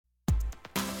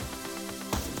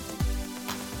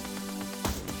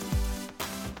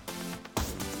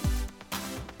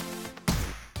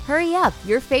Hurry up,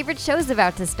 your favorite show's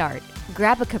about to start.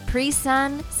 Grab a Capri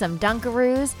Sun, some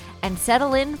Dunkaroos, and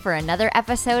settle in for another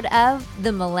episode of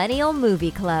the Millennial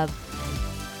Movie Club.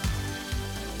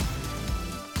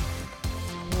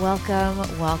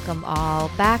 Welcome all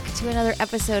back to another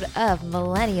episode of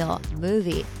Millennial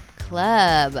Movie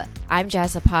Club. I'm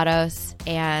Jess Zapatos,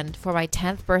 and for my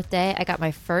 10th birthday, I got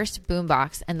my first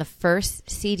boombox, and the first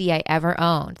CD I ever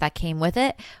owned that came with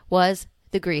it was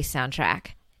the Grease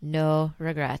soundtrack. No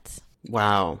regrets.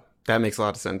 Wow, that makes a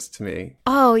lot of sense to me.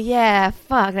 Oh yeah,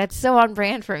 fuck, that's so on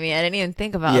brand for me. I didn't even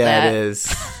think about that. Yeah, it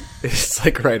is. It's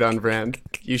like right on brand.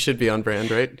 You should be on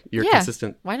brand, right? You're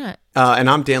consistent. Why not? And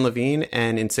I'm Dan Levine,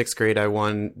 and in 6th grade, I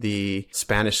won the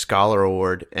Spanish Scholar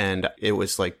Award, and it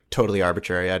was like totally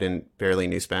arbitrary. I barely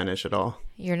knew Spanish at all.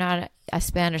 You're not a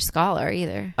Spanish scholar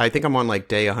either. I think I'm on like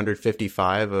day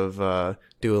 155 of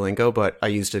Duolingo, but I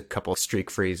used a couple streak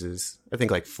phrases. I think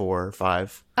like 4 or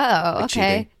 5. Oh, like okay.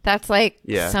 Cheating. That's like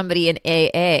somebody in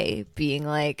AA being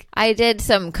like, I did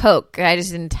some coke. I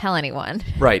just didn't tell anyone.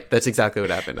 Right. That's exactly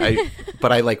what happened.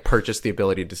 But I like purchased the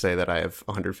ability to say that I have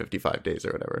 155 days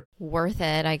or whatever. Worth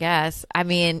it, I guess. I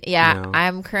mean, yeah, No.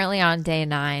 I'm currently on day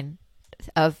 9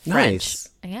 of French. Nice.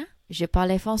 Yeah. Je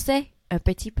parle français un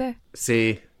petit peu.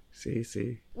 See.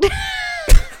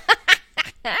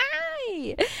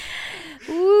 Hi.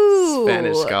 Ooh.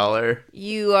 Spanish scholar.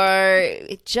 You are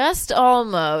just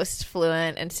almost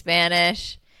fluent in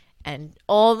Spanish, and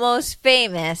Almost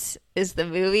Famous is the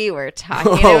movie we're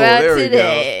talking about there we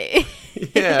today.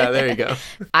 Yeah, there you go.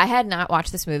 I had not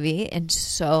watched this movie in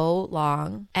so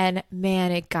long, and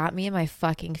man, it got me in my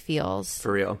fucking feels.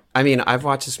 For real. I mean, I've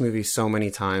watched this movie so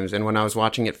many times, and when I was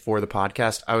watching it for the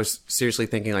podcast, I was seriously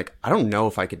thinking, like, I don't know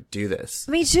if I could do this.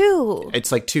 Me too.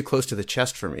 It's like too close to the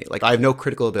chest for me. Like, I have no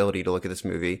critical ability to look at this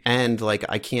movie, and like,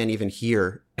 I can't even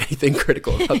hear anything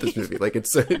critical about this movie. Like,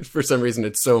 it's for some reason,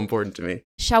 it's so important to me.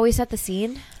 Shall we set the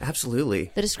scene?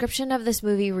 Absolutely. The description of this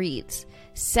movie reads,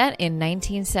 set in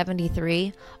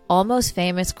 1973, Almost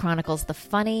Famous chronicles the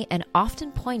funny and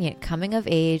often poignant coming of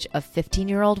age of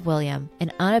 15-year-old William,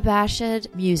 an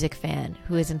unabashed music fan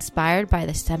who is inspired by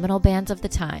the seminal bands of the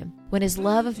time. When his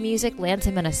love of music lands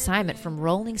him an assignment from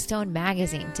Rolling Stone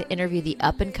magazine to interview the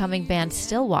up-and-coming band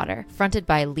Stillwater, fronted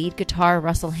by lead guitar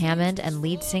Russell Hammond and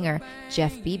lead singer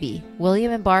Jeff Beebe,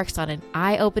 William embarks on an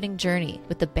eye-opening journey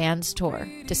with the band's tour,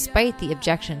 despite the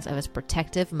objections of his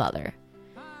protective mother.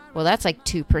 Well, that's like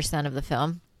 2% of the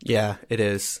film. Yeah, it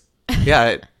is.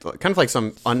 Yeah, kind of like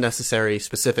some unnecessary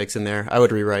specifics in there. I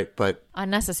would rewrite, but...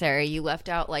 Unnecessary. You left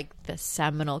out like the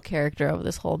seminal character of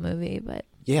this whole movie, but...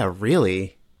 Yeah,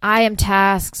 really? I am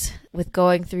tasked with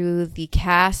going through the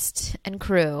cast and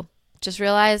crew. Just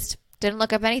realized, didn't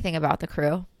look up anything about the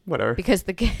crew. Whatever. Because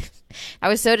I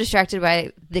was so distracted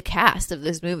by the cast of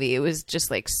this movie. It was just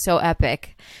like so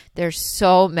epic. There's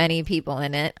so many people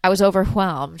in it. I was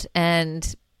overwhelmed.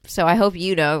 And so I hope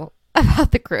you know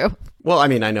about the crew. Well, I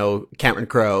mean, I know Cameron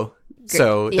Crowe.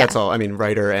 So Yeah. that's all. I mean,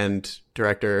 writer and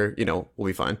director, we'll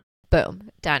be fine.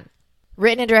 Boom. Done.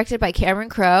 Written and directed by Cameron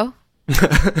Crowe.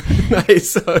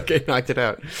 Nice. Okay, knocked it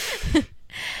out.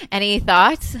 Any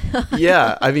thoughts?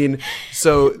 Yeah, I mean,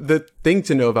 so the thing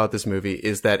to know about this movie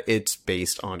is that it's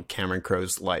based on Cameron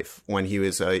Crowe's life when he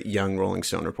was a young Rolling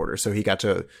Stone reporter. So he got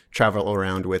to travel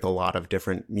around with a lot of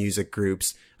different music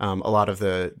groups. A lot of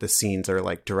the scenes are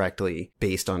like directly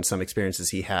based on some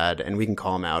experiences he had, and we can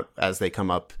call them out as they come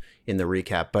up in the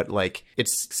recap, but like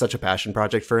it's such a passion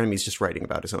project for him. He's just writing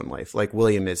about his own life. Like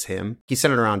William is him. He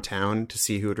sent it around town to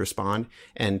see who would respond,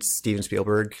 and Steven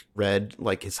Spielberg read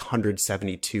like his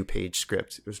 172 page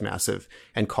script. It was massive,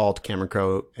 and called Cameron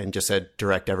Crowe and just said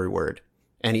direct every word,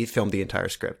 and he filmed the entire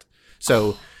script.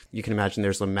 So you can imagine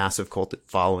there's a massive cult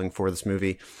following for this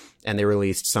movie, and they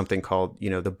released something called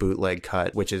the bootleg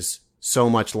cut, which is so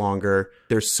much longer.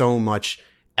 There's so much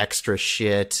extra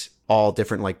shit, all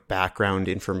different like background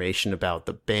information about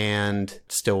the band,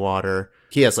 Stillwater.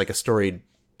 He has like a storied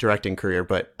directing career,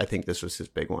 but I think this was his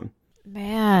big one.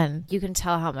 Man, you can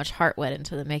tell how much heart went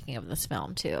into the making of this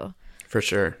film too. For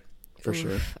sure. For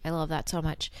sure. I love that so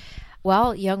much.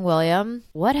 Well, young William,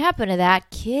 what happened to that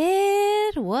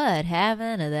kid? What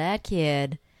happened to that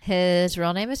kid? His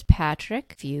real name is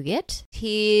Patrick Fugit.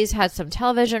 He's had some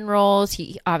television roles.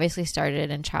 He obviously started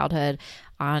in childhood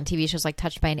on TV shows like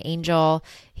Touched by an Angel.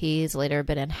 He's later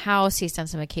been in House. He's done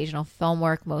some occasional film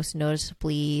work, most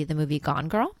noticeably the movie Gone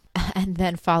Girl. And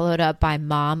then followed up by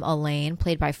Mom Elaine,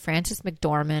 played by Frances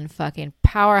McDormand, fucking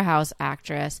powerhouse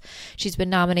actress. She's been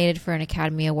nominated for an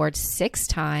Academy Award 6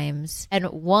 times and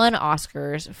won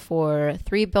Oscars for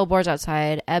 3 Billboards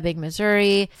Outside Ebbing,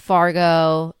 Missouri,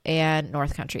 Fargo, and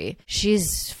North Country.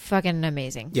 She's fucking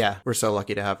amazing. Yeah, we're so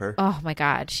lucky to have her. Oh my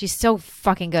God. She's so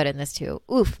fucking good in this too.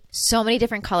 Oof. So many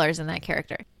different colors in that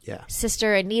character. Yeah.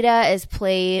 Sister Anita is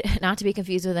played, not to be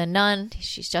confused with a nun,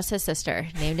 she's just his sister,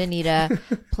 named Anita,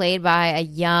 played by a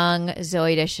young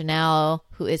Zooey Deschanel,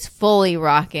 who is fully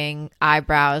rocking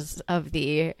eyebrows of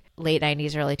the late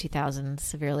 90s, early 2000s,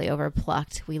 severely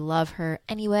overplucked. We love her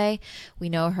anyway. We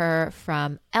know her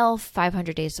from Elf,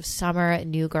 500 Days of Summer,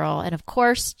 New Girl, and of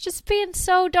course, just being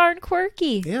so darn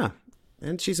quirky. Yeah.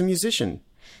 And she's a musician.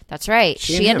 That's right.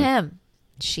 She and him.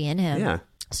 Yeah.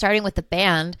 Starting with the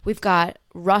band, we've got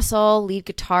Russell, lead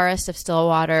guitarist of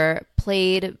Stillwater,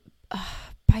 played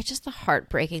by just the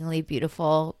heartbreakingly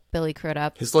beautiful Billy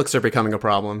Crudup. His looks are becoming a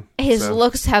problem. His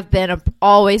looks have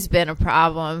always been a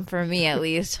problem for me, at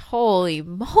least. Holy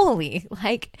moly.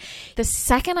 Like, the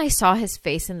second I saw his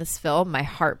face in this film, my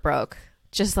heart broke.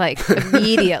 Just like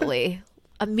immediately.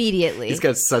 Immediately. He's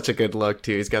got such a good look,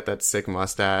 too. He's got that sick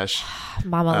mustache.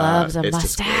 Mama loves a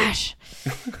mustache.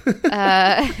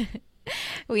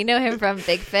 We know him from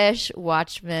Big Fish,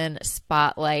 Watchmen,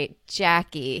 Spotlight,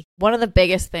 Jackie. One of the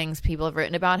biggest things people have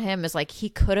written about him is like he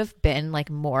could have been like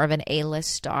more of an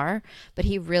A-list star, but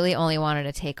he really only wanted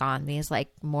to take on these like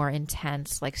more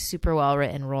intense, like super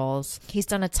well-written roles. He's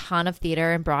done a ton of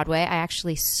theater and Broadway. I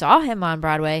actually saw him on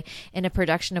Broadway in a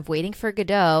production of Waiting for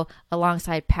Godot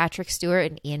alongside Patrick Stewart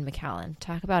and Ian McKellen.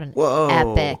 Talk about an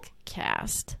epic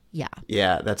cast.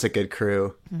 Yeah, that's a good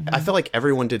crew. I feel like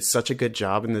everyone did such a good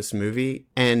job in this movie,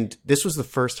 and this was the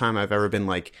first time I've ever been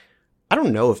like, I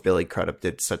don't know if Billy Crudup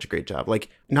did such a great job. Like,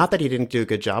 not that he didn't do a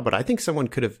good job, but I think someone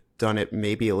could have done it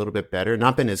maybe a little bit better.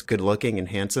 Not been as good looking and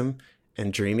handsome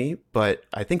and dreamy, but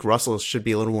I think Russell should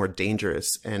be a little more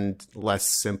dangerous and less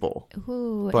simple.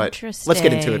 Ooh, but interesting. Let's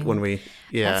get into it when we,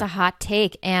 That's a hot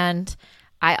take, and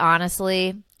I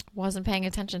honestly wasn't paying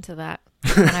attention to that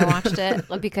when I watched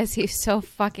it because he's so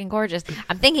fucking gorgeous.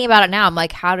 I'm thinking about it now. I'm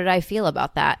like, how did I feel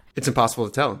about that? It's impossible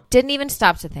to tell. Didn't even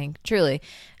stop to think, truly,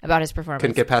 about his performance.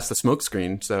 Couldn't get past the smoke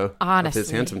screen, so honestly, of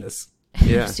his handsomeness.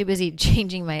 Yeah. I'm too busy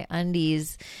changing my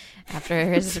undies after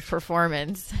his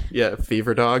performance. Yeah,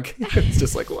 Fever Dog. It's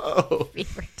just like, whoa.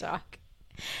 Fever Dog.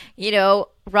 You know,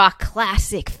 rock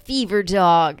classic Fever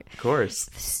Dog. Of course.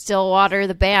 Stillwater,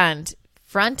 the band.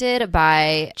 Fronted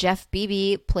by Jeff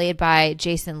Beebe, played by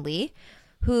Jason Lee,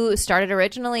 who started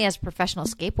originally as a professional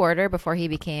skateboarder before he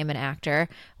became an actor.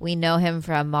 We know him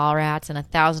from Mallrats and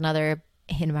 1,000 other,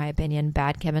 in my opinion,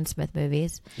 bad Kevin Smith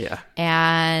movies. Yeah.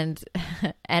 And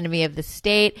Enemy of the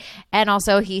State. And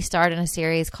also he starred in a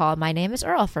series called My Name is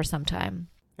Earl for some time.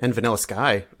 And Vanilla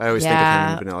Sky. I always think of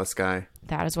him in Vanilla Sky.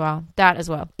 That as well.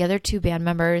 The other 2 band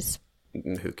members.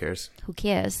 Who cares? Who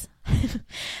cares?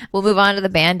 We'll move on to the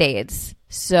Band-Aids.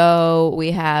 So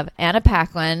we have Anna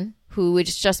Paquin, who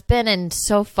has just been in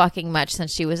so fucking much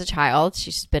since she was a child.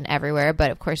 She's been everywhere,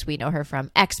 but of course we know her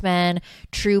from X-Men,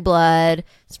 True Blood.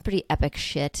 It's pretty epic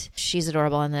shit. She's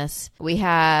adorable in this. We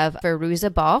have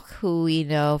Fairuza Balk, who we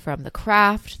know from The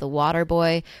Craft, The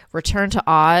Waterboy, Return to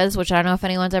Oz, which I don't know if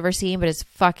anyone's ever seen, but it's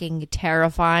fucking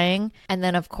terrifying. And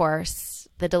then, of course,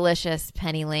 the delicious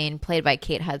Penny Lane, played by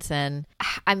Kate Hudson.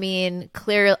 I mean,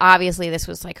 clearly, obviously, this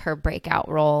was like her breakout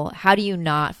role. How do you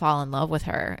not fall in love with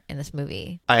her in this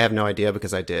movie? I have no idea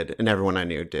because I did, and everyone I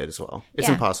knew did as well. It's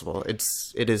impossible.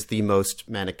 It is the most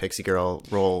Manic Pixie Girl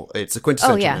role. It's a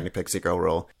quintessential Manic Pixie Girl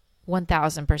role.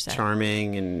 1,000%.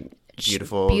 Charming and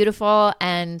beautiful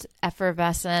and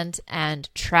effervescent and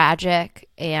tragic,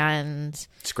 and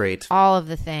it's great. All of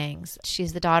the things.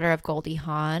 She's the daughter of Goldie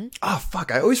Hawn. Oh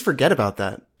fuck, I always forget about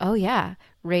that. Oh yeah.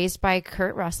 Raised by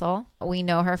Kurt Russell. We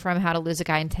know her from How to Lose a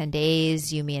Guy in 10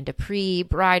 Days, Yumi and Dupree,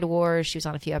 Bride Wars. She was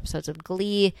on a few episodes of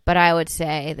Glee, but I would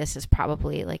say this is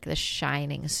probably like the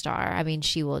shining star. I mean,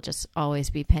 she will just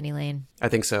always be Penny Lane. I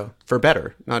think so. For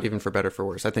better, not even for better, for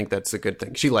worse. I think that's a good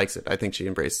thing. She likes it. I think she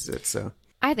embraces it. So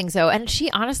I think so. And she,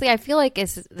 honestly, I feel like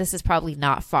this is probably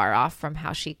not far off from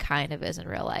how she kind of is in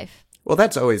real life. Well,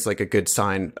 that's always like a good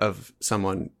sign of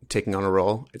someone taking on a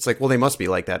role. It's like, well, they must be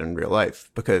like that in real life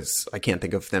because I can't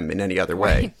think of them in any other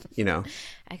way, right. You know?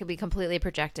 I could be completely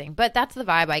projecting, but that's the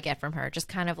vibe I get from her. Just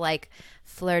kind of like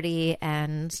flirty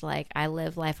and like, I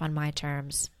live life on my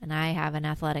terms and I have an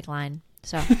athletic line.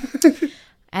 So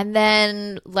And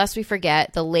then, lest we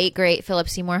forget, the late, great Philip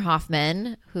Seymour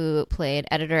Hoffman, who played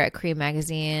editor at Cream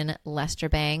Magazine, Lester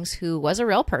Bangs, who was a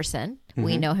real person.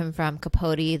 We know him from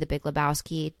Capote, The Big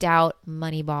Lebowski, Doubt,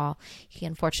 Moneyball. He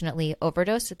unfortunately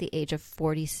overdosed at the age of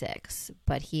 46,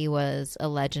 but he was a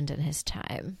legend in his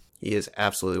time. He is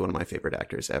absolutely one of my favorite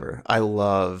actors ever. I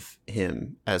love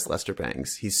him as Lester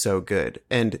Bangs. He's so good.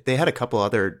 And they had a couple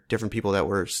other different people that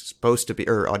were supposed to be,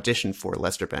 or auditioned for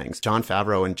Lester Bangs. Jon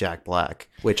Favreau and Jack Black,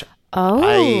 which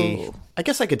I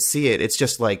guess I could see it. It's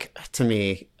just like, to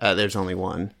me, there's only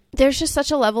one. There's just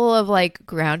such a level of like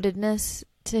groundedness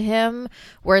to him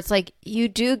where it's like you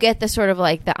do get the sort of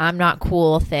like the I'm not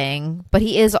cool thing, but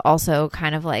he is also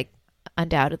kind of like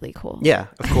undoubtedly cool. Yeah,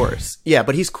 of course. Yeah,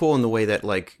 but he's cool in the way that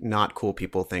like not cool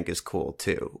people think is cool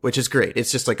too, which is great.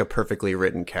 It's just like a perfectly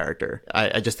written character.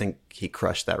 I just think he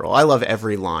crushed that role. I love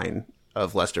every line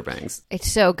of Lester Bangs.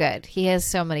 It's so good. He has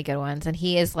so many good ones. And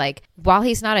he is like, while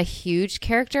he's not a huge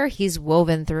character, he's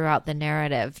woven throughout the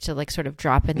narrative to like sort of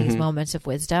drop in these moments of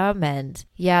wisdom. And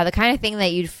yeah, the kind of thing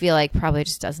that you'd feel like probably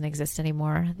just doesn't exist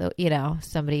anymore. Though, you know,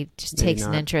 somebody just takes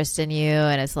an interest in you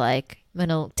and is like, I'm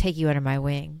going to take you under my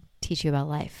wing. Teach you about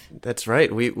life. That's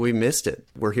right. We missed it.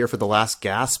 We're here for the last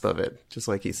gasp of it, just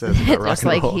like he says about rock just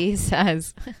and roll. like he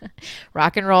says.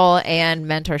 Rock and roll and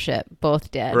mentorship,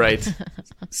 both dead. Right.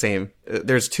 Same.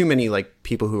 There's too many like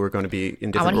people who are going to be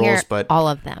in different roles, hear but all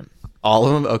of them. All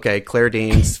of them? Okay. Claire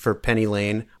Danes for Penny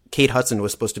Lane. Kate Hudson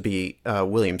was supposed to be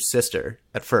William's sister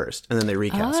at first, and then they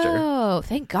recast her. Oh,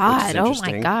 thank God. Oh,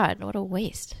 my God. What a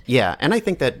waste. Yeah, and I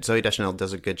think that Zooey Deschanel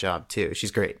does a good job, too.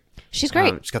 She's great. She's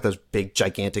great. She's got those big,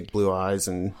 gigantic blue eyes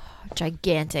and...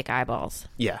 gigantic eyeballs.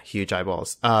 Yeah, huge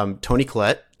eyeballs. Toni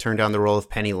Collette turned down the role of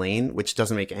Penny Lane, which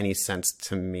doesn't make any sense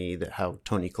to me that how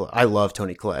Toni Collette... I love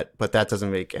Toni Collette, but that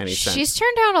doesn't make any sense. She's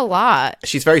turned down a lot.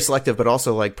 She's very selective, but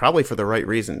also like probably for the right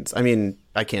reasons. I mean,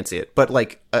 I can't see it. But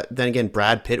like, then again,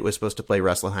 Brad Pitt was supposed to play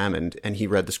Russell Hammond, and he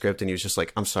read the script and he was just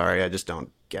like, I'm sorry, I just don't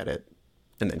get it.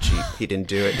 And then he didn't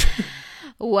do it.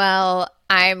 Well,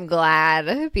 I'm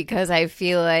glad because I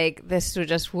feel like this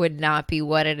just would not be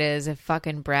what it is if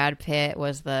fucking Brad Pitt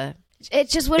was the... It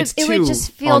just would. It would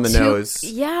just feel on the nose.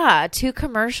 Yeah, too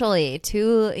commercially.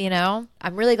 Too, you know.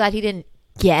 I'm really glad he didn't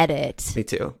get it. Me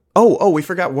too. Oh, we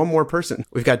forgot one more person.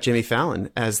 We've got Jimmy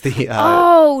Fallon as the...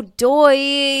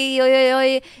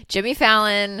 Jimmy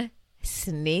Fallon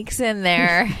sneaks in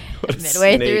there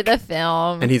midway through the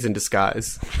film. And he's in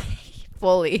disguise.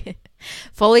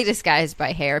 Fully disguised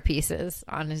by hair pieces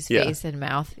on his face and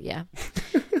mouth. Yeah.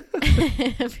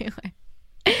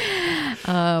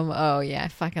 Oh yeah, I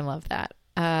fucking love that.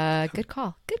 Good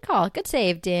call. Good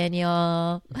save,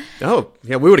 Daniel. Oh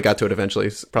yeah, we would have got to it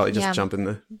eventually. Probably just jump in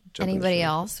the. Anybody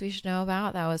else we should know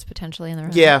about that was potentially in the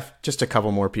room? Yeah, just a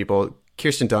couple more people.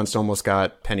 Kirsten Dunst almost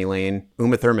got Penny Lane.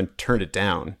 Uma Thurman turned it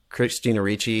down. Christina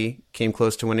Ricci came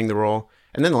close to winning the role.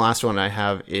 And then the last one I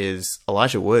have is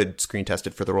Elijah Wood screen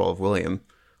tested for the role of William,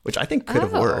 which I think could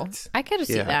have worked. I could have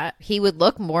seen that. He would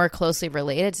look more closely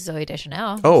related to Zooey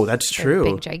Deschanel. Oh, that's true.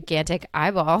 Big, gigantic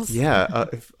eyeballs. Yeah,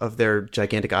 of their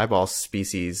gigantic eyeball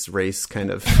species, race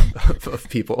kind of of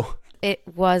people. It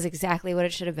was exactly what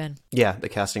it should have been. Yeah, the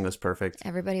casting was perfect.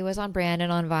 Everybody was on brand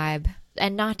and on vibe.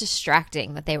 And not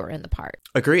distracting that they were in the part.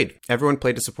 Agreed. Everyone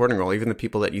played a supporting role. Even the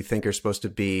people that you think are supposed to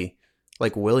be...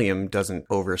 Like, William doesn't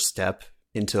overstep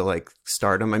into like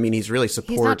stardom. I mean, he's really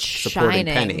supporting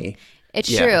Penny. It's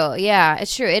true. Yeah,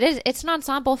 it's true. It's an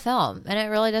ensemble film, and it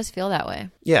really does feel that way.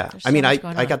 Yeah. I mean, I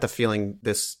got the feeling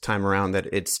this time around that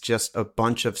it's just a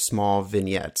bunch of small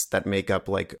vignettes that make up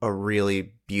like a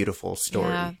really beautiful story.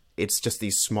 Yeah. It's just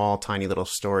these small, tiny little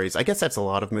stories. I guess that's a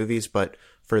lot of movies, but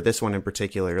for this one in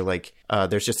particular, like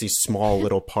there's just these small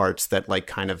little parts that like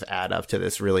kind of add up to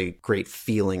this really great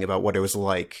feeling about what it was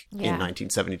like in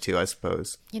 1972, I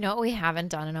suppose. You know what we haven't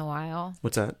done in a while?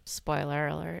 What's that? Spoiler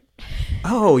alert.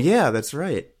 Oh, yeah, that's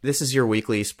right. This is your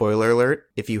weekly spoiler alert.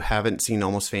 If you haven't seen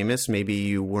Almost Famous, maybe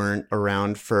you weren't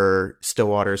around for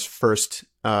Stillwater's first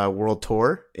world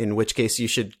tour, in which case you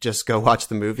should just go watch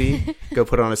the movie, go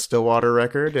put on a Stillwater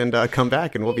record, and come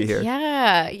back, and we'll be here.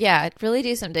 Yeah. Really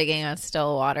do some digging on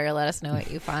Stillwater. Let us know what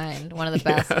you find. One of the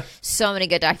best. So many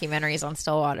good documentaries on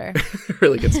Stillwater.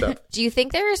 Really good stuff. Do you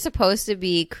think there is supposed to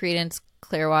be Creedence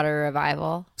Clearwater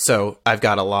Revival? So I've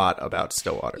got a lot about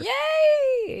Stillwater.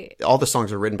 Yay! All the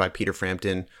songs are written by Peter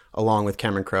Frampton, along with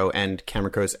Cameron Crowe and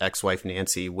Cameron Crowe's ex-wife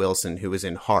Nancy Wilson, who was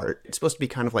in Heart. It's supposed to be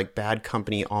kind of like Bad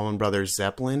Company, Allman Brothers,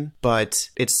 Zeppelin, but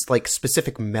it's like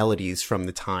specific melodies from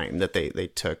the time that they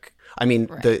took. I mean,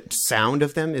 The sound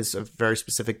of them is a very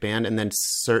specific band, and then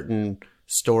certain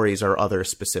stories are other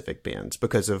specific bands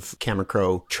because of Cameron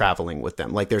Crowe traveling with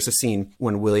them. Like there's a scene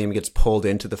when William gets pulled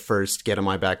into the first Get on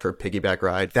My Back for a Piggyback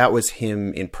Ride. That was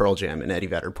him in Pearl Jam, and Eddie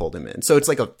Vedder pulled him in. So it's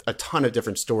like a ton of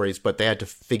different stories, but they had to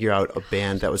figure out a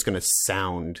band that was going to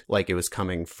sound like it was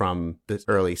coming from the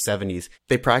early 70s.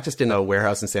 They practiced in a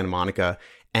warehouse in Santa Monica,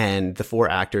 and the 4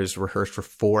 actors rehearsed for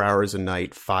 4 hours a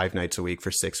night, 5 nights a week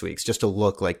for 6 weeks, just to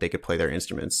look like they could play their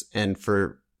instruments. And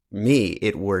for me,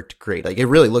 it worked great. Like, it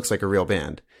really looks like a real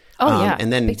band. Oh, yeah.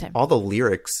 And then all the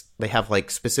lyrics, they have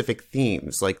like specific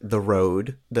themes, like The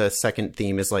Road. The second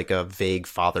theme is like a vague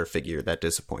father figure that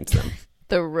disappoints them.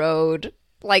 The Road.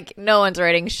 Like, no one's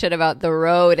writing shit about The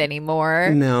Road anymore.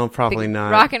 No, probably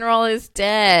not. Rock and roll is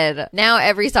dead. Now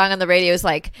every song on the radio is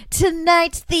like,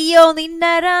 tonight's the only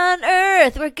night on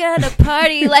earth. We're gonna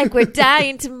party like we're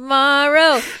dying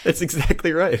tomorrow. That's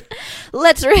exactly right.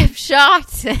 Let's rip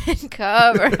shots and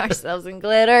cover ourselves in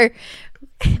glitter.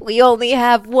 We only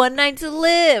have one night to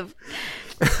live.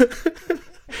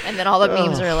 And then all the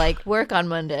memes are like, work on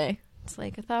Monday. It's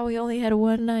like, I thought we only had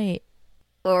one night.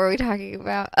 What were we talking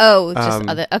about? Oh, just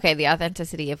the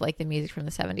authenticity of like the music from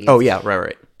the 70s. Oh, yeah,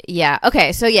 right. Yeah.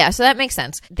 Okay. So that makes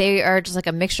sense. They are just like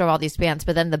a mixture of all these bands,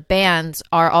 but then the bands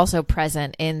are also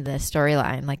present in the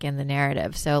storyline, like in the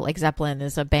narrative. So like Zeppelin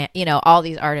is a band, all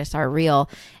these artists are real.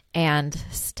 And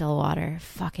Stillwater,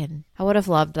 I would have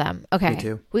loved them. Okay. Me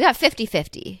too. We got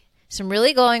 50-50. Some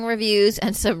really glowing reviews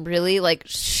and some really like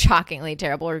shockingly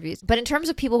terrible reviews. But in terms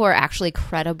of people who are actually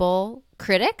credible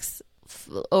critics,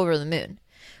 over the moon.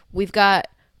 We've got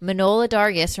Manola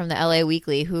Dargis from the LA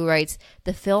Weekly, who writes,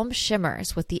 the film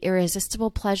shimmers with the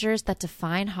irresistible pleasures that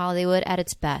define Hollywood at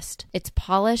its best. It's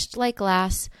polished like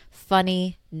glass,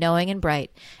 funny, knowing and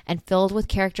bright, and filled with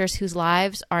characters whose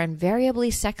lives are invariably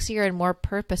sexier and more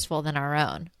purposeful than our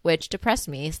own, which depressed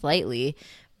me slightly,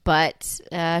 but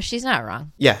she's not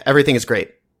wrong. Yeah, everything is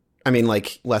great. I mean,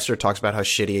 like, Lester talks about how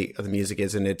shitty the music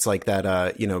is, and it's like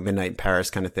that, Midnight in Paris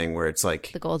kind of thing where it's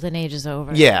like... The golden age is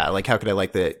over. Yeah, like, how could I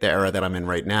like the era that I'm in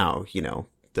right now?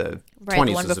 The 20s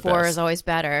the one is before the is always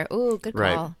better. Ooh, good call.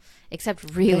 Right.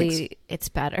 Except really, It's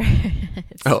better.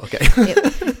 Okay.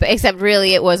 But except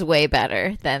really, it was way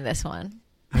better than this one.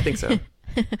 I think so. They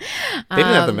didn't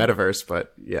have the metaverse,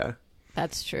 but yeah.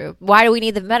 That's true. Why do we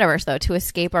need the metaverse, though? To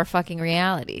escape our fucking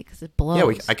reality, because it blows.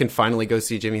 Yeah, I can finally go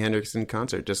see Jimi Hendrix in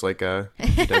concert, just like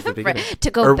he does at the beginning. Right. To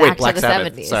go back to the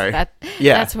Sabbath, 70s. Sorry.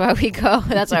 That's why we go.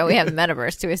 That's why we have the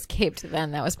metaverse, to escape to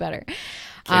then. That was better.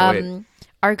 Can't wait.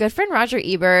 Our good friend Roger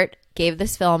Ebert gave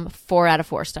this film 4 out of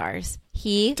 4 stars.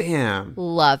 He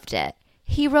loved it.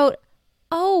 He wrote,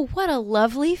 "Oh, what a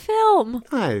lovely film."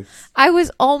 Nice. I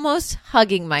was almost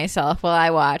hugging myself while I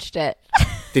watched it.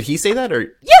 Did he say that,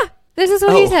 or...? Yeah. This is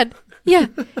what he said. Yeah.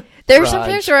 There's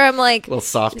sometimes where I'm like... little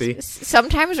softy.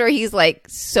 Sometimes where he's like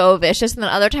so vicious, and then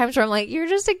other times where I'm like, you're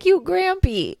just a cute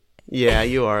grampy. Yeah,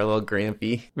 you are a little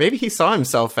grampy. Maybe he saw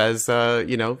himself as,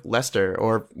 Lester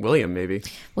or William, maybe.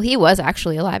 Well, he was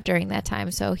actually alive during that time,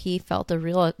 so he felt a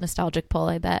real nostalgic pull,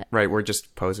 I bet. Right, we're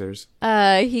just posers.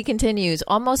 He continues,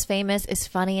 Almost Famous is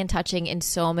funny and touching in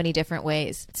so many different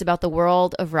ways. It's about the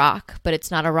world of rock, but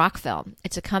it's not a rock film.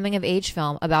 It's a coming-of-age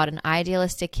film about an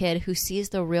idealistic kid who sees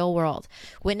the real world,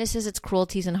 witnesses its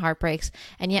cruelties and heartbreaks,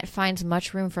 and yet finds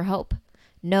much room for hope.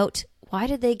 Note, why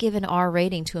did they give an R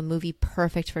rating to a movie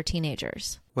perfect for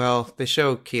teenagers? Well, they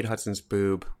show Kate Hudson's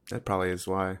boob. That probably is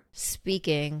why.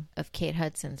 Speaking of Kate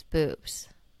Hudson's boobs,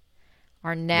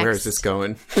 our next... Where is this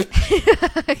going?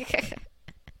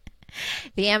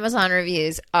 The Amazon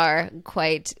reviews are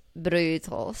quite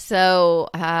brutal. So,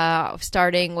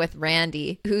 starting with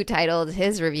Randy, who titled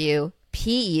his review,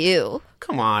 P.U.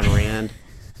 Come on,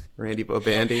 Randy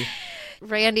Bobandy.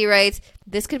 Randy writes,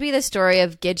 this could be the story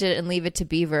of Gidget and Leave It to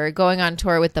Beaver going on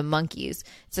tour with the Monkees.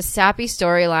 It's a sappy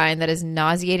storyline that is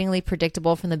nauseatingly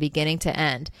predictable from the beginning to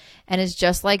end, and is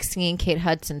just like singing Kate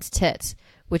Hudson's tits,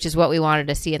 which is what we wanted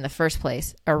to see in the first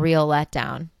place, a real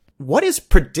letdown. What is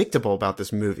predictable about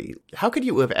this movie? How could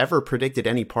you have ever predicted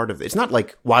any part of it? It's not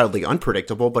like wildly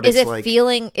unpredictable, but is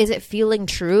it feeling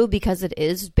true because it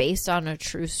is based on a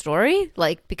true story?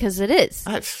 Like, because it is.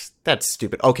 That's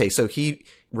stupid. Okay, so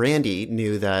Randy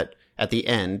knew that at the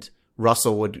end,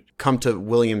 Russell would come to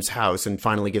William's house and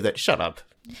finally give that... Shut up.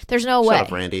 There's no way. Shut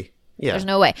up, Randy. Yeah. There's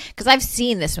no way. Because I've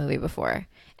seen this movie before,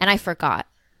 and I forgot.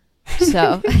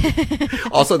 So...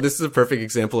 Also, this is a perfect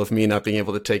example of me not being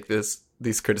able to take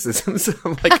these criticisms.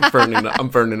 I'm like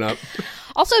burning up.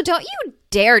 Also, don't you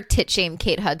dare tit shame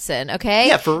Kate Hudson, okay?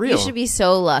 Yeah, for real. You should be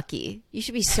so lucky. You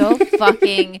should be so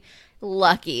fucking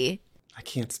lucky. I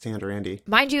can't stand Randy.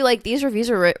 Mind you, like, these reviews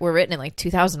were written in like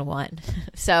 2001.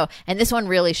 So, and this one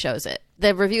really shows it.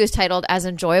 The review is titled "As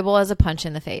Enjoyable as a Punch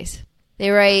in the Face."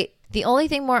 They write, "The only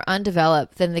thing more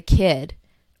undeveloped than the kid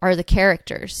are the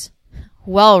characters.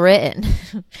 Well written."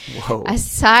 Whoa.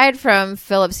 Aside from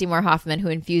Philip Seymour Hoffman, who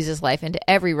infuses life into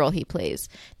every role he plays,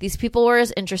 these people were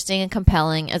as interesting and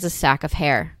compelling as a sack of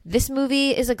hair. This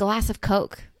movie is a glass of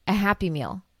Coke, a Happy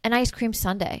Meal, an ice cream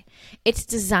sundae. It's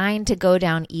designed to go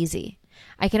down easy.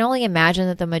 I can only imagine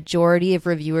that the majority of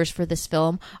reviewers for this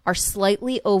film are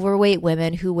slightly overweight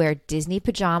women who wear Disney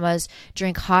pajamas,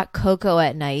 drink hot cocoa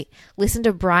at night, listen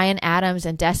to Bryan Adams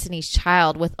and Destiny's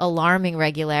Child with alarming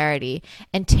regularity,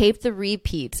 and tape the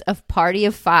repeats of Party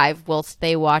of Five whilst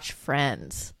they watch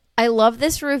Friends. I love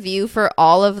this review for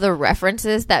all of the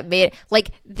references that made,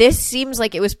 like, this seems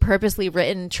like it was purposely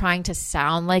written trying to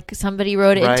sound like somebody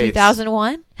wrote it Right. in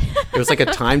 2001. It was like a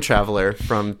time traveler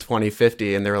from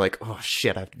 2050, and they were like, "Oh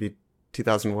shit, I have to be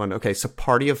 2001." Okay, so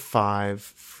Party of Five,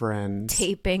 Friends,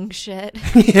 Taping shit.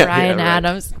 Yeah, Bryan right.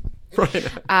 Adams.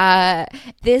 Right.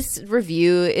 This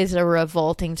review is a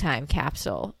revolting time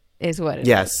capsule, is what it is.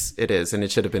 Yes, it is, and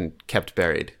it should have been kept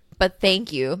buried. But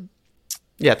thank you.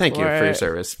 Yeah, thank you for your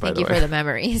service. By Thank the you way, for the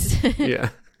memories. yeah.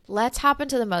 Let's hop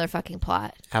into the motherfucking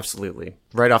plot. Absolutely.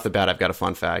 Right off the bat, I've got a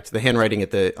fun fact. The handwriting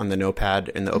on the notepad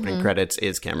in the opening credits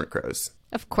is Cameron Crowe's.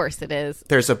 Of course it is.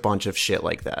 There's a bunch of shit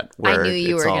like that. I Where knew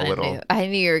you it's were all gonna little... know. I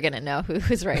knew you were gonna know who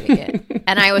was writing it,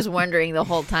 and I was wondering the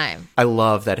whole time. I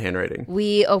love that handwriting.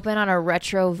 We open on a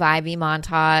retro vibey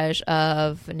montage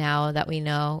of, now that we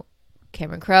know,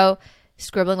 Cameron Crowe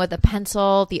scribbling with a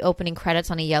pencil, the opening credits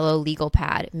on a yellow legal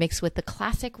pad, mixed with the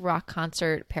classic rock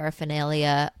concert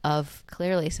paraphernalia of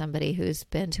clearly somebody who's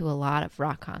been to a lot of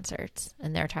rock concerts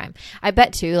in their time. I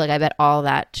bet all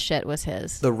that shit was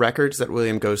his. The records that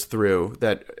William goes through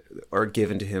that are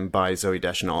given to him by Zooey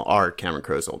Deschanel are Cameron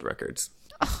Crowe's old records.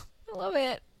 I love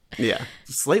it. Yeah.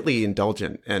 Slightly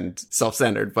indulgent and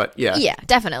self-centered, but yeah. Yeah,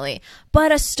 definitely.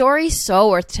 But a story so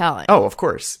worth telling. Oh, of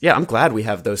course. Yeah, I'm glad we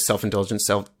have those self-indulgent,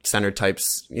 self-centered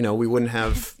types. You know, we wouldn't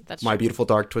have My Beautiful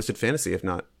Dark Twisted Fantasy if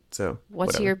not. So What's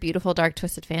whatever. your beautiful dark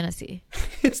twisted fantasy?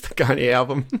 It's the Kanye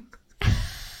album.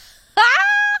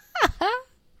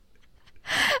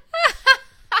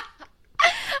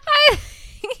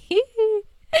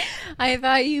 I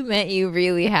thought you meant you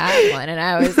really had one, and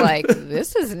I was like,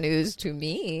 this is news to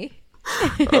me.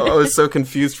 Oh, I was so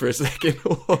confused for a second.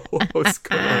 What was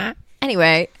going on?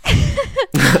 Anyway,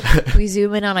 we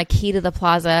zoom in on a key to the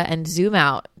plaza and zoom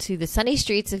out to the sunny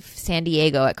streets of San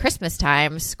Diego at Christmas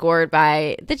time, scored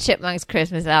by the Chipmunks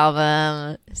Christmas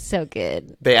album. So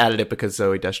good. They added it because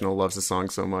Zooey Deschanel loves the song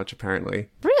so much, apparently.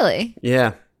 Really?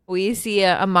 Yeah. We see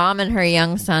a mom and her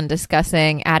young son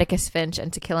discussing Atticus Finch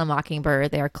and To Kill a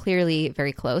Mockingbird. They are clearly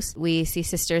very close. We see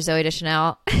Sister Zooey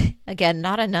Deschanel, again,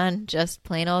 not a nun, just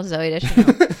plain old Zooey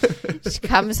Deschanel. She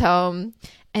comes home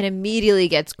and immediately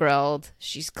gets grilled.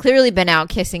 She's clearly been out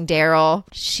kissing Daryl.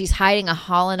 She's hiding a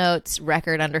Hall & Oates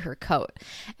record under her coat.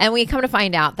 And we come to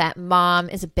find out that mom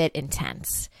is a bit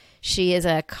intense. She is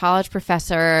a college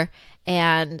professor,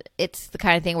 and it's the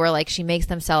kind of thing where, like, she makes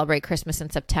them celebrate Christmas in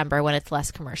September when it's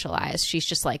less commercialized. She's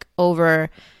just like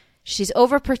she's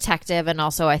overprotective, and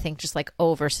also I think just like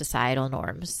over societal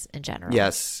norms in general.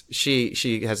 Yes. She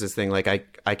has this thing like,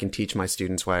 I can teach my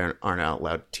students why I aren't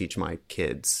allowed to teach my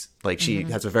kids. Like, she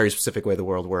has a very specific way the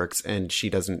world works, and she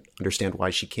doesn't understand why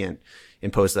she can't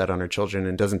impose that on her children,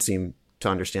 and doesn't seem to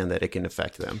understand that it can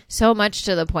affect them. So much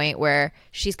to the point where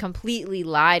she's completely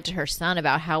lied to her son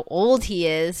about how old he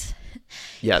is.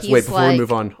 Yes. He's Wait, before like- we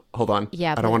move on, hold on.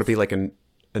 Yeah, I don't want to please. be like a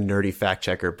nerdy fact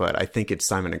checker, but I think it's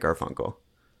Simon and Garfunkel.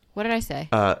 What did I say?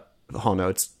 Hall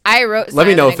Notes. I wrote Let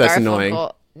me Simon know if and that's Garfunkel. annoying.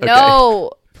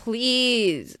 No,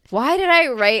 please. Why did I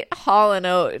write Hall &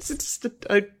 Oates? It's just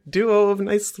a duo of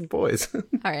nice boys. All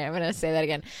right, I'm going to say that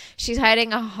again. She's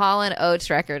hiding a Hall &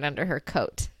 Oates record under her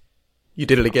coat. You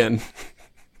did it again.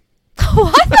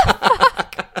 What the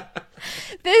fuck?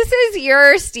 This is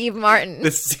your Steve Martin.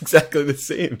 This is exactly the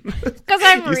same. Because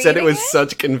I'm You said it reading was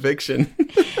such conviction.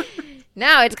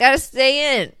 Now it's got to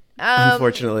stay in.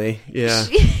 Unfortunately, yeah.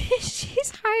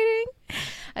 She's hiding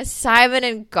a Simon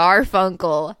and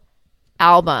Garfunkel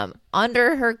album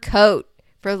under her coat,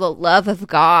 for the love of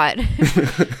God.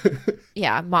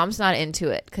 Yeah, mom's not into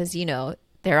it because, you know,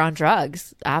 they're on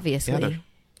drugs, obviously. Yeah, they're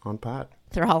on pot.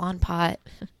 They're all on pot.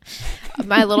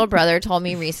 My little brother told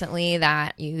me recently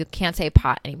that you can't say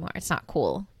pot anymore. It's not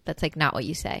cool. That's like not what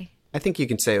you say. I think you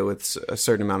can say it with a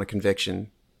certain amount of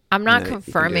conviction. I'm not Yeah, you can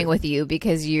confirming do it. with you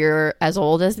because you're as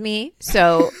old as me.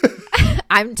 So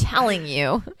I'm telling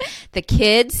you The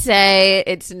kids say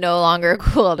it's no longer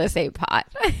cool to say pot.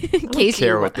 I don't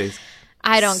care what they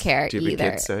I don't care stupid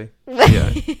either. kids say.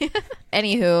 Yeah.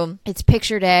 Anywho, it's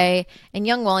picture day, and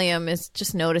young William is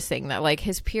just noticing that like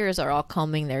his peers are all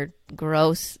combing their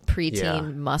gross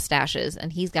preteen mustaches,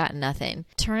 and he's got nothing.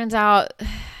 Turns out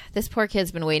this poor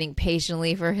kid's been waiting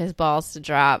patiently for his balls to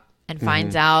drop and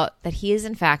finds out that he is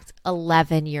in fact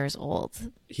 11 years old.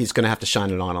 He's going to have to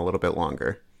shine it on a little bit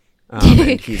longer.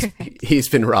 And he's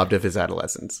been robbed of his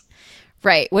adolescence.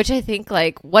 Right, which I think,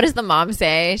 like, what does the mom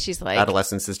say? She's like...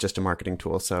 Adolescence is just a marketing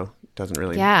tool, so it doesn't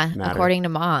really matter. According to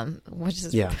mom, which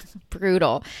is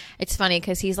brutal. It's funny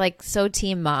because he's, like, so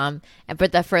team mom,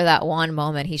 but for that one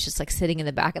moment, he's just, like, sitting in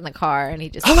the back of the car, and he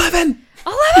just... 11!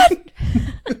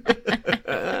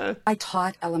 I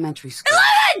taught elementary school.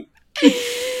 11!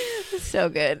 So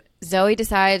good. Zoe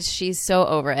decides she's so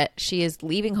over it. She is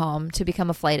leaving home to become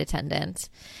a flight attendant.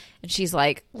 And she's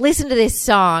like, listen to this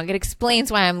song. It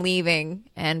explains why I'm leaving.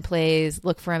 And plays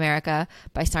Look for America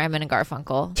by Simon and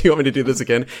Garfunkel. Do you want me to do this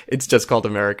again? It's just called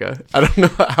America. I don't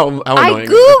know how annoying I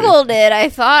Googled it. I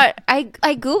thought, I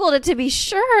Googled it to be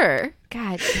sure.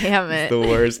 God damn it. It's the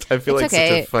worst. I feel It's like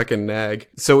okay. such a fucking nag.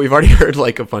 So we've already heard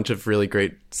like a bunch of really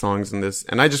great songs in this.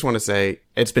 And I just want to say,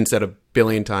 it's been said a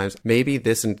billion times. Maybe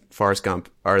this and Forrest Gump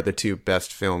are the two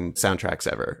best film soundtracks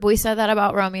ever. We said that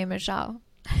about Romeo and Michelle.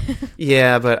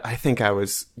 Yeah, but I think I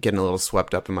was getting a little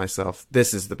swept up in myself.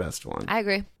 This is the best one. I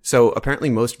agree. So apparently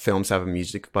most films have a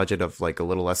music budget of like a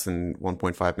little less than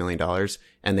 $1.5 million,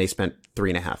 and they spent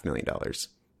 $3.5 million.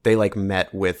 They like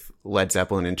met with Led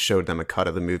Zeppelin and showed them a cut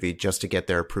of the movie just to get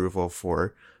their approval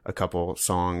for a couple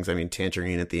songs. I mean,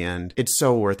 Tangerine at the end. It's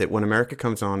so worth it. When America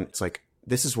comes on, it's like,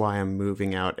 this is why I'm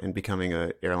moving out and becoming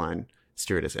an airline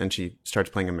stewardess. And she starts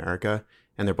playing America,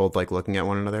 and they're both like looking at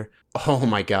one another. Oh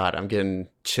my God, I'm getting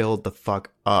chilled the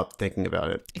fuck up thinking about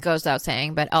it. It goes without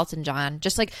saying, but Elton John,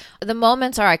 just like the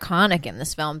moments are iconic in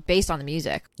this film based on the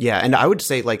music. Yeah, and I would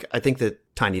say, like, I think that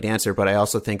Tiny Dancer, but I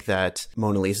also think that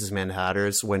Mona Lisa's Mad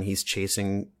Hatters, when he's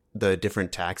chasing the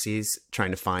different taxis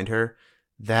trying to find her,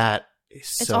 that is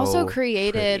so It's also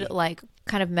created pretty. like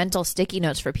kind of mental sticky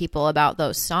notes for people about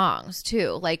those songs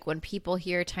too. Like when people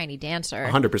hear Tiny Dancer,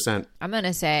 100%. I'm going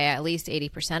to say at least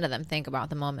 80% of them think about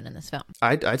the moment in this film.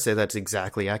 I'd say that's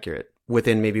exactly accurate,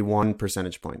 within maybe 1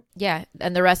 percentage point. Yeah,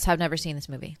 and the rest have never seen this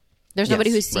movie. There's Yes,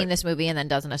 nobody who's seen right. this movie and then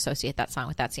doesn't associate that song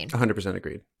with that scene. 100%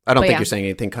 agreed. I don't But think yeah. you're saying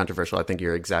anything controversial. I think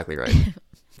you're exactly right.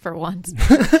 For once.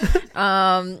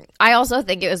 I also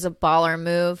think it was a baller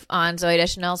move on Zooey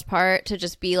Deschanel's part to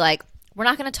just be like, we're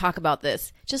not going to talk about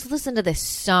this. Just listen to this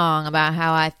song about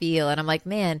how I feel. And I'm like,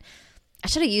 man, I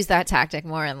should have used that tactic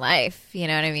more in life. You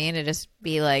know what I mean? To just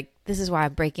be like, this is why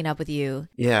I'm breaking up with you.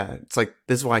 Yeah, it's like,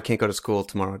 this is why I can't go to school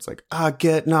tomorrow. It's like, I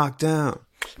get knocked down.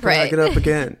 But I Right. get up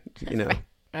again, you know.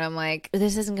 And I'm like,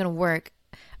 this isn't going to work.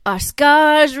 Our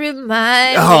scars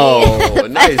remind Oh, me.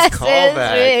 nice This is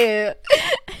callback. real.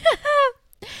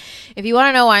 If you want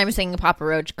to know why I'm singing Papa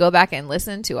Roach, go back and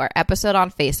listen to our episode on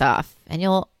Face Off, and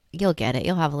you'll get it.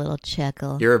 You'll have a little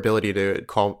chuckle. Your ability to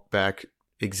call back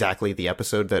exactly the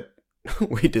episode that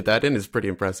we did that in is pretty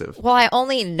impressive. Well, I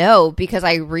only know because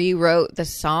I rewrote the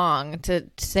song to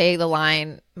say the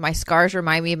line, "My scars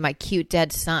remind me of my cute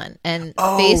dead son." And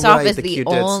Oh, Face Off right, is the the cute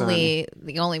dead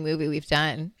only movie we've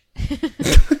done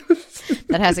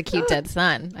that has a cute dead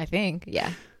son, I think.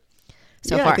 Yeah.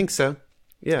 So yeah, far. I think so.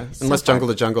 Yeah, So unless far. Jungle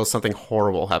to Jungle, something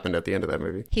horrible happened at the end of that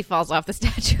movie. He falls off the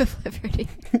Statue of Liberty.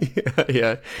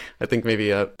 Yeah. I think maybe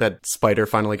that spider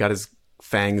finally got his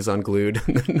fangs unglued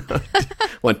and then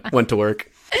went to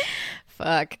work.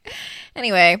 Fuck.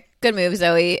 Anyway, good move,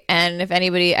 Zoe. And if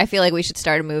anybody, I feel like we should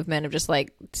start a movement of just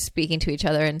like speaking to each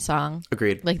other in song,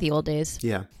 Agreed. like the old days.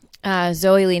 Yeah.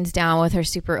 Zoe leans down with her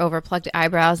super overplucked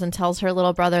eyebrows and tells her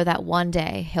little brother that one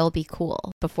day he'll be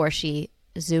cool. Before she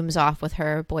zooms off with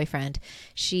her boyfriend,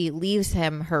 she leaves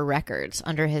him her records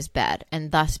under his bed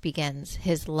and thus begins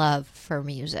his love for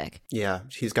music. Yeah.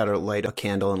 He's got to light a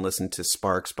candle and listen to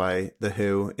Sparks by The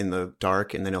Who in the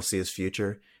dark, and then he'll see his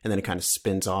future. And then it kind of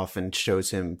spins off and shows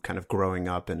him kind of growing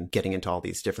up and getting into all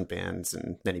these different bands.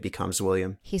 And then he becomes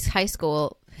William. He's high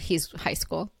school. He's high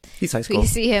school. He's high school. We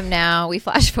see him now. We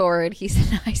flash forward. He's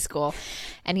in high school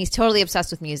and he's totally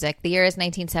obsessed with music. The year is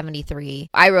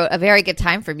 1973. I wrote A Very Good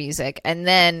Time for Music. And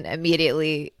then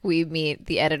immediately we meet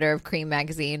the editor of Cream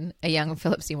magazine, a young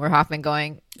Philip Seymour Hoffman,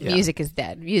 going, music is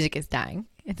dead. Music is dying.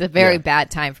 It's a very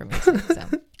bad time for music. So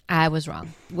I was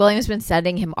wrong. William's been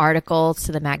sending him articles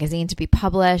to the magazine to be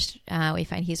published. We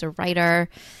find he's a writer.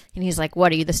 And he's like,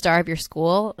 what, are you the star of your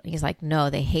school? And he's like, no,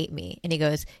 they hate me. And he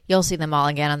goes, you'll see them all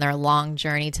again on their long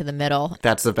journey to the middle.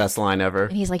 That's the best line ever.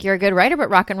 And he's like, you're a good writer, but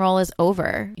rock and roll is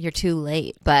over. You're too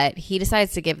late. But he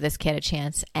decides to give this kid a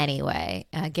chance anyway.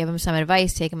 Give him some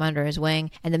advice, take him under his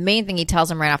wing. And the main thing he tells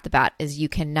him right off the bat is you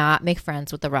cannot make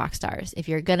friends with the rock stars. If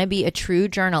you're going to be a true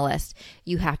journalist,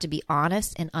 you have to be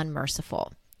honest and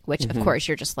unmerciful. Which, of course,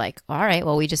 you're just like, all right,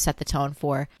 well, we just set the tone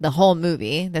for the whole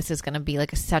movie. This is going to be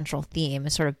like a central theme,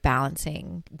 sort of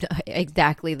balancing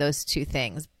exactly those two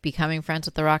things, becoming friends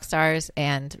with the rock stars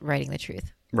and writing the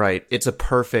truth. Right. It's a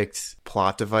perfect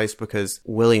plot device because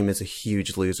William is a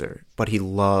huge loser, but he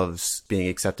loves being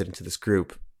accepted into this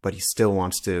group, but he still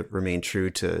wants to remain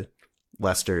true to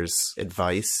Lester's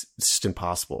advice. It's just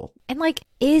impossible. And like,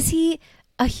 is he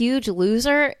a huge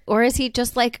loser or is he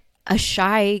just like a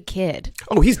shy kid?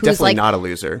 Oh, he's definitely like, not a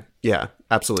loser. Yeah,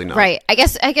 absolutely not. Right. I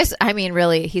guess, I mean,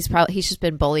 really, he's just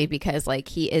been bullied because like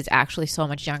he is actually so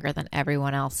much younger than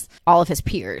everyone else, all of his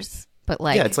peers. But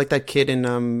like, yeah, it's like that kid in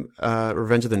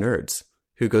Revenge of the Nerds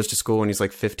who goes to school when he's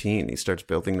like 15. He starts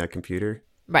building that computer.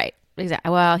 Right.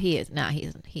 Exactly. Well, he is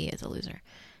a loser.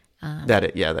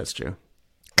 Yeah, that's true.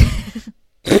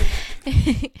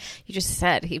 You just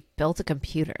said he built a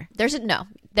computer.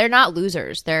 They're not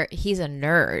losers. He's a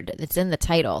nerd. It's in the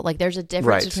title. Like there's a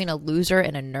difference between a loser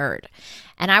and a nerd.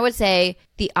 And I would say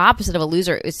the opposite of a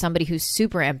loser is somebody who's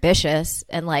super ambitious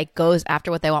and like goes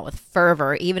after what they want with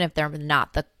fervor, even if they're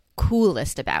not the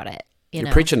coolest about it.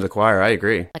 You're preaching to the choir. I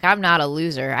agree. Like I'm not a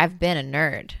loser. I've been a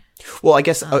nerd. Well, I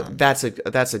guess that's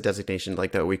a designation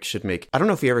like that we should make. I don't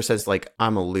know if he ever says like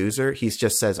I'm a loser. He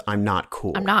just says I'm not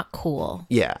cool. I'm not cool.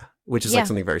 Yeah, which is like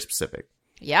something very specific.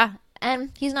 Yeah,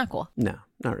 and he's not cool. No,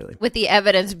 not really. With the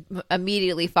evidence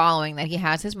immediately following that he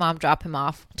has his mom drop him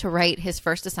off to write his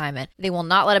first assignment. They will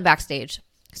not let him backstage.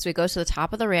 So he goes to the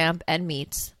top of the ramp and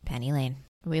meets Penny Lane.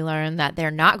 We learn that they're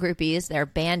not groupies, they're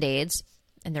band-aids,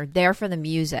 and they're there for the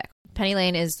music. Penny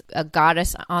Lane is a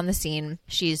goddess on the scene.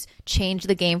 She's changed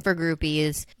the game for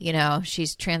groupies. You know,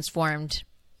 she's transformed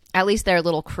at least their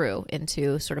little crew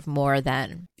into sort of more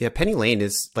than. Yeah, Penny Lane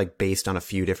is like based on a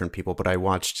few different people, but I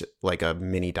watched like a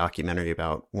mini documentary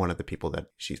about one of the people that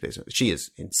she's based on. She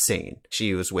is insane.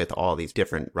 She was with all these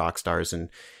different rock stars and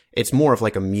it's more of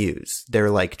like a muse. They're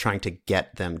like trying to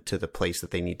get them to the place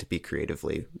that they need to be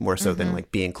creatively, more so than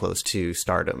like being close to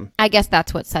stardom. I guess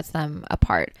that's what sets them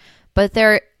apart. But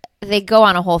they go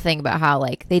on a whole thing about how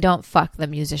like they don't fuck the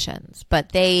musicians, but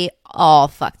they all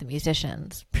fuck the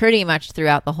musicians pretty much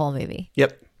throughout the whole movie.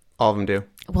 Yep. All of them do.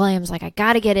 William's like, I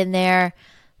got to get in there.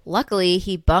 Luckily,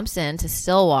 he bumps into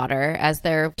Stillwater as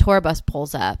their tour bus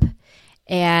pulls up.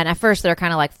 And at first they're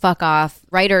kind of like, fuck off.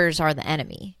 Writers are the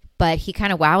enemy. But he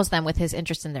kind of wows them with his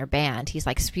interest in their band. He's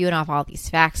like spewing off all these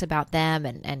facts about them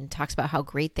and talks about how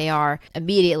great they are.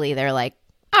 Immediately, they're like,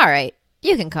 all right,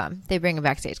 you can come. They bring him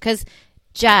backstage. Because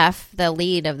Jeff, the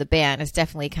lead of the band, is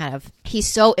definitely he's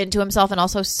so into himself and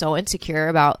also so insecure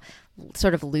about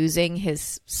sort of losing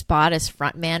his spot as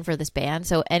frontman for this band.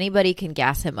 So anybody can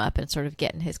gas him up and sort of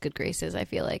get in his good graces, I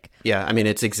feel like. Yeah, I mean,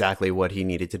 it's exactly what he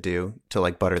needed to do to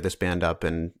like butter this band up.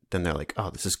 And then they're like, oh,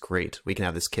 this is great. We can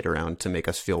have this kid around to make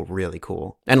us feel really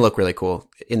cool and look really cool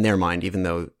in their mind, even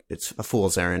though it's a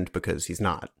fool's errand because he's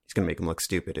not. He's going to make them look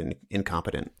stupid and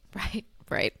incompetent. Right.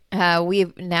 Right.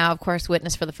 We've now, of course,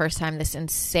 witnessed for the first time this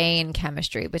insane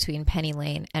chemistry between Penny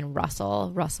Lane and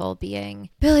Russell. Russell being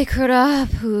Billy Crudup,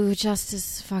 who just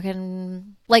is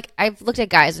fucking... Like, I've looked at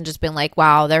guys and just been like,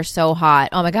 wow, they're so hot.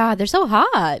 Oh my God, they're so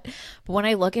hot. But when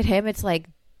I look at him, it's like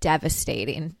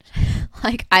devastating.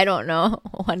 Like, I don't know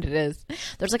what it is.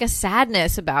 There's like a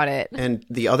sadness about it. And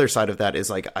the other side of that is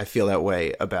like, I feel that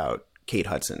way about Kate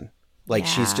Hudson. Like,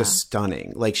 she's just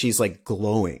stunning. Like, she's like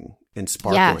glowing and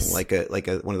sparkling, like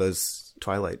a one of those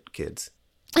Twilight kids.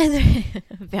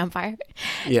 Vampire.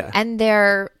 Yeah. And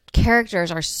their characters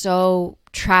are so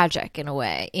tragic in a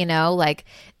way, you know, like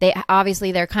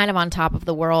they're kind of on top of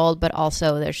the world, but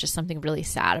also there's just something really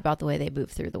sad about the way they move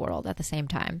through the world at the same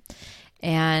time.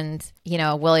 And, you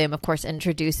know, William, of course,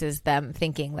 introduces them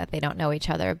thinking that they don't know each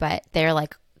other, but they're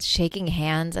like shaking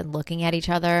hands and looking at each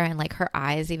other, and like her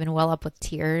eyes even well up with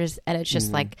tears. And it's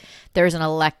just like there's an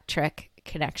electric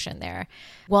connection there.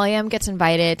 William gets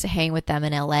invited to hang with them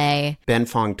in LA. Ben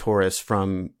Fong Torres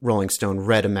from Rolling Stone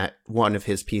read one of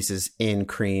his pieces in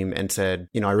Cream and said,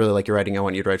 you know, I really like your writing. I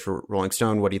want you to write for Rolling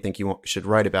Stone. What do you think you should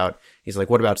write about? He's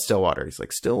like, what about Stillwater? He's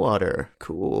like, Stillwater,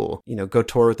 cool. You know, go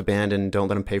tour with the band and don't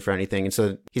let him pay for anything. And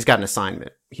so he's got an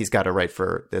assignment. He's got to write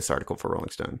for this article for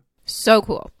Rolling Stone. So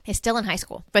cool. He's still in high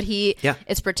school, but he Yeah.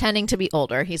 is pretending to be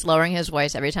older. He's lowering his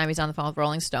voice every time he's on the phone with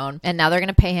Rolling Stone. And now they're going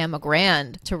to pay him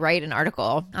 $1,000 to write an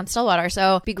article on Stillwater.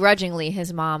 So begrudgingly,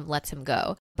 his mom lets him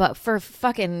go. But for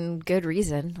fucking good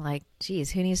reason. Like,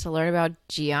 geez, who needs to learn about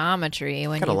geometry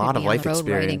when Got you a lot could of be life on the road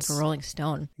writing experience. for Rolling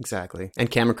Stone? Exactly. And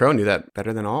Cameron Crowe knew that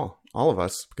better than all of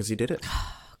us because he did it.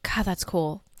 God, that's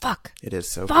cool. Fuck. It is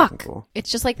so fucking Fuck. cool. It's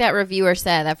just like that reviewer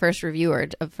said, that first reviewer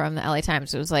from the LA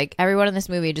Times. It was like, everyone in this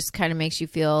movie just kind of makes you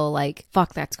feel like,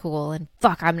 fuck, that's cool. And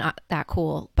fuck, I'm not that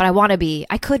cool. But I want to be.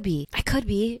 I could be. I could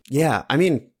be. Yeah, I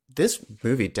mean, this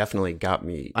movie definitely got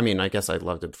me. I mean, I guess I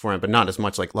loved it beforehand, but not as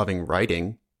much like loving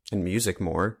writing and music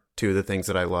more. Two of the things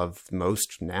that I love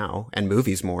most now, and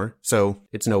movies more. So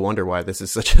it's no wonder why this is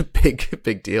such a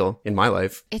big deal in my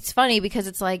life. It's funny because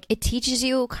it's like, it teaches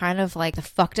you kind of like the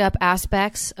fucked up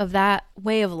aspects of that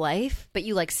way of life, but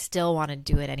you like still want to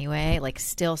do it anyway. Like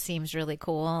still seems really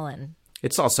cool. And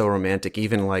It's also romantic.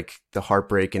 Even like the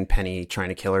heartbreak and Penny trying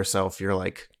to kill herself. You're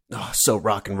like, oh, so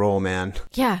rock and roll, man.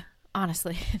 yeah.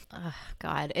 Honestly, oh,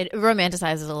 God, it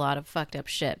romanticizes a lot of fucked up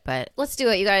shit, but let's do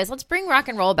it, you guys. Let's bring rock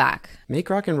and roll back. Make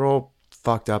rock and roll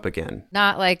fucked up again.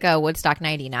 Not like Woodstock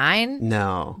 99,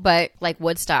 No. but like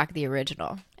Woodstock, the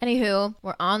original. Anywho,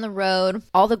 we're on the road.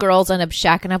 All the girls end up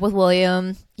shacking up with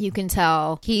William. You can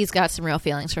tell he's got some real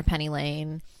feelings for Penny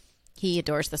Lane. He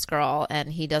adores this girl, and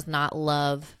he does not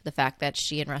love the fact that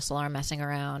she and Russell are messing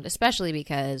around, especially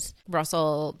because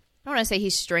Russell, I don't want to say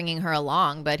he's stringing her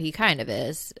along, but he kind of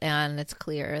is. And it's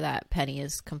clear that Penny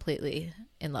is completely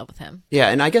in love with him. Yeah,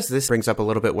 and I guess this brings up a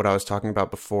little bit what I was talking about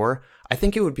before. I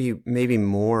think it would be maybe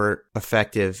more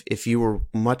effective if you were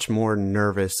much more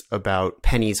nervous about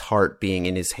Penny's heart being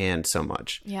in his hand so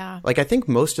much. Yeah. Like, I think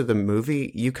most of the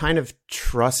movie, you kind of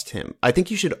trust him. I think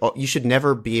you should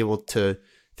never be able to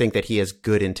think that he has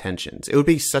good intentions. It would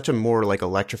be such a more like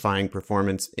electrifying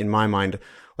performance in my mind.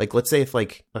 Like, let's say if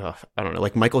like, I don't know,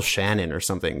 like Michael Shannon or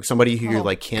something, somebody who you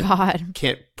like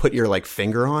can't put your like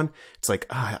finger on. It's like,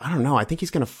 I don't know. I think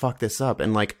he's going to fuck this up.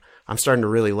 And like, I'm starting to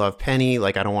really love Penny.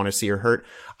 Like, I don't want to see her hurt.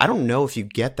 I don't know if you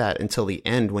get that until the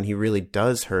end when he really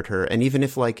does hurt her. And even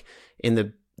if like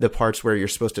in the parts where you're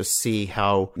supposed to see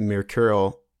how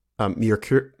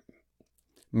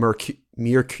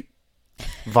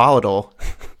volatile,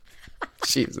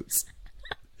 Jesus,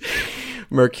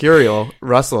 mercurial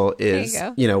Russell is,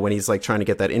 you know, when he's like trying to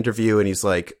get that interview and he's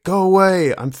like, go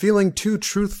away, I'm feeling too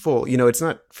truthful. You know, it's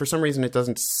not, for some reason, it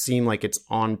doesn't seem like it's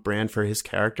on brand for his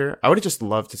character. I would have just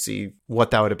loved to see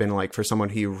what that would have been like for someone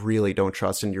who you really don't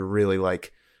trust and you're really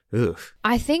like, ugh.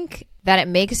 I think that it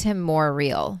makes him more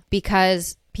real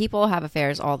because people have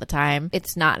affairs all the time.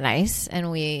 It's not nice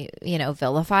and we, you know,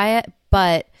 vilify it.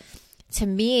 But to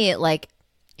me, like,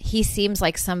 he seems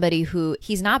like somebody who,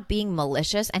 he's not being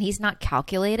malicious and he's not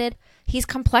calculated. He's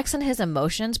complex in his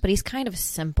emotions, but he's kind of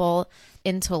simple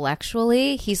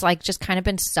intellectually. He's like just kind of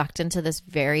been sucked into this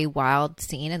very wild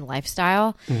scene and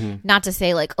lifestyle. Mm-hmm. Not to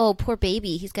say like, oh, poor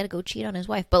baby, he's got to go cheat on his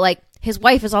wife. But like his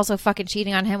wife is also fucking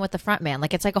cheating on him with the front man.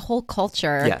 Like it's like a whole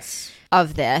culture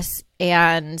of this.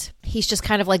 And he's just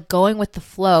kind of like going with the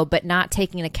flow, but not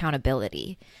taking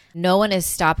accountability. No one is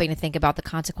stopping to think about the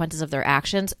consequences of their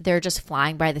actions. They're just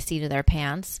flying by the seat of their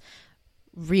pants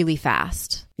really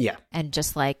fast. Yeah. And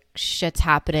just like shit's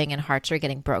happening and hearts are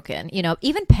getting broken. You know,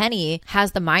 even Penny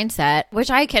has the mindset, which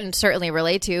I can certainly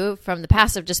relate to from the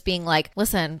past of just being like,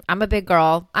 listen, I'm a big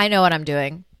girl. I know what I'm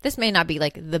doing. This may not be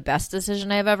like the best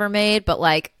decision I've ever made, but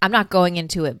like I'm not going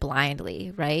into it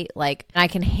blindly, right? Like I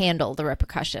can handle the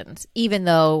repercussions, even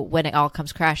though when it all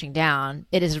comes crashing down,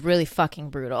 it is really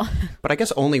fucking brutal. But I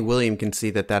guess only William can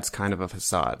see that that's kind of a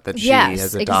facade that she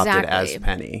has adopted as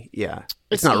Penny. Yeah.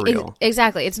 It's not real.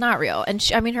 Exactly. It's not real. And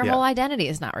I mean, her whole identity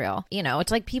is not real. You know,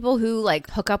 it's like people who like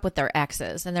hook up with their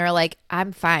exes and they're like,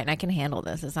 I'm fine. I can handle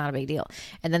this. It's not a big deal.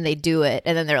 And then they do it.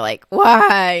 And then they're like,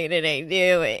 why did I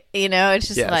do it? You know, it's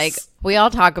just like, we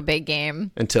all talk a big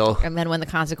game and then when the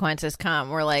consequences come,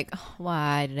 we're like, oh,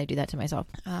 why did I do that to myself?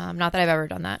 Not that I've ever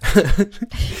done that.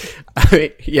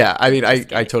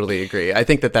 I totally agree. I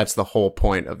think that that's the whole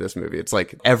point of this movie. It's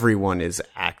like everyone is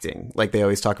acting. Like they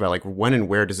always talk about like when and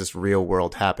where does this real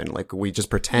world happen? Like we just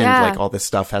pretend like all this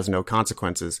stuff has no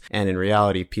consequences. And in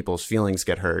reality, people's feelings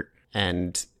get hurt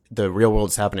and the real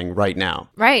world's happening right now.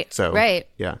 Right. So,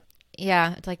 yeah.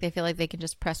 Yeah, it's like they feel like they can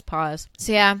just press pause.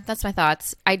 So yeah, that's my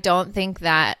thoughts. I don't think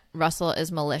that Russell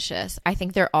is malicious. I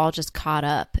think they're all just caught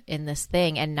up in this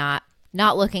thing and not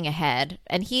looking ahead.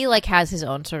 And he like has his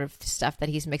own sort of stuff that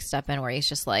he's mixed up in where he's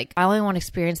just like, I only want to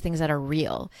experience things that are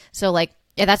real. So like,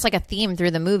 yeah, that's like a theme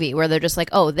through the movie where they're just like,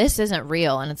 oh, this isn't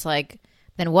real. And it's like,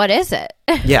 then what is it?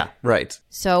 Yeah, right.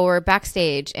 So we're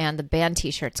backstage and the band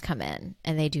t-shirts come in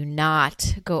and they do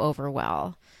not go over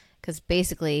well because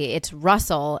basically it's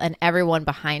Russell and everyone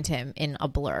behind him in a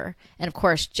blur. And of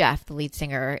course, Jeff, the lead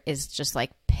singer, is just like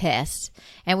pissed.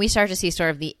 And we start to see sort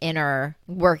of the inner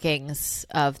workings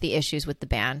of the issues with the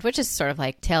band, which is sort of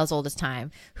like tales old as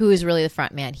time. Who is really the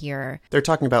front man here? They're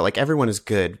talking about like everyone is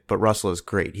good, but Russell is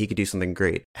great. He could do something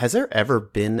great. Has there ever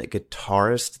been a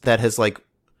guitarist that has like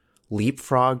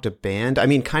leapfrogged a band? I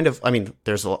mean, kind of. I mean,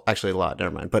 there's actually a lot.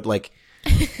 Never mind. But like,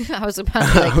 I was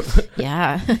about to like,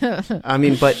 yeah. I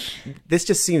mean, but this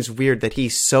just seems weird that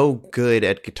he's so good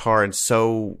at guitar and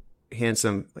so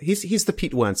handsome. He's the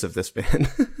Pete Wentz of this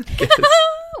band.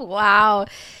 Wow.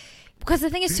 Because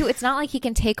the thing is too, it's not like he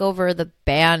can take over the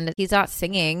band. He's not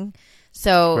singing.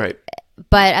 So, Right.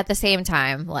 But at the same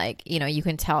time, like, you know, you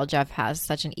can tell Jeff has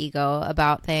such an ego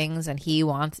about things and he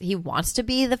wants to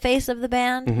be the face of the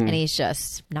band and he's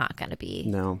just not going to be.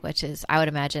 No. Which is, I would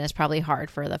imagine, is probably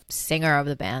hard for the singer of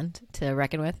the band to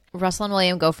reckon with. Russell and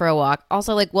William go for a walk.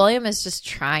 Also, like, William is just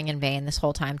trying in vain this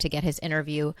whole time to get his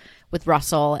interview with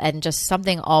Russell and just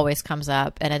something always comes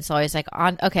up and it's always like,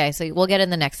 okay, so we'll get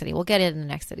in the next city. We'll get in the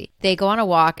next city. They go on a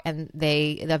walk and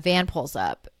the van pulls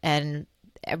up and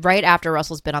right after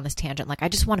Russell's been on this tangent, like, I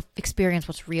just want to experience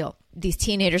what's real. These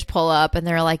teenagers pull up and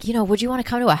they're like, you know, would you want to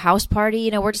come to a house party? You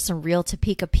know, we're just some real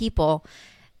Topeka people.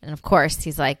 And of course,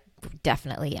 he's like,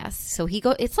 definitely yes. So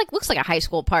it's like, looks like a high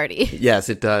school party. Yes,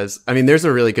 it does. I mean, there's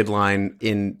a really good line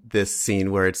in this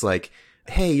scene where it's like,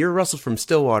 hey, you're Russell from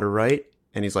Stillwater, right?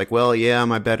 And he's like, well, yeah,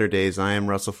 my better days. I am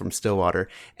Russell from Stillwater.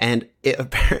 And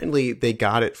apparently they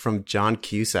got it from John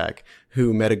Cusack,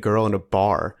 who met a girl in a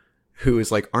bar who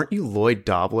was like, aren't you Lloyd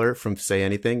Dobler from Say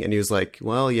Anything? And he was like,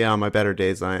 well, yeah, on my better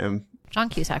days, I am. John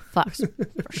Cusack fucks,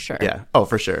 for sure. Yeah. Oh,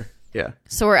 for sure. Yeah.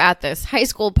 So we're at this high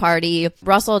school party.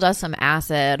 Russell does some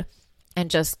acid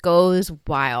and just goes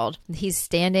wild. He's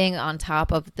standing on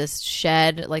top of this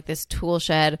shed, like this tool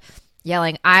shed,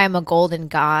 yelling, I am a golden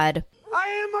god. I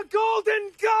am a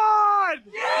golden god!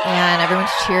 And everyone's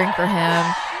cheering for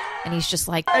him. And he's just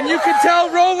like, And you can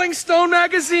tell Rolling Stone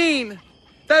magazine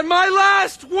that my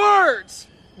last words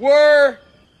were,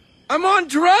 I'm on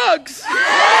drugs.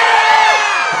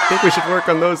 I think we should work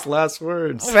on those last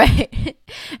words. right.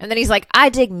 And then he's like, I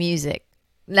dig music.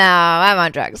 No, I'm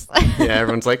on drugs. Yeah,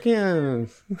 everyone's like, yeah.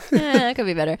 It could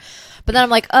be better. But then I'm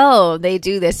like, oh, they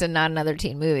do this in Not Another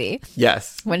Teen Movie.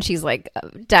 Yes. When she's like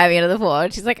diving into the pool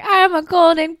and she's like, I'm a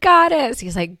golden goddess.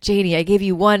 He's like, Janie, I gave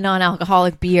you one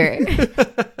non-alcoholic beer.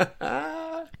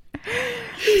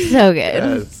 So good.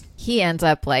 Yes. He ends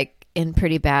up like in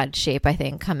pretty bad shape, I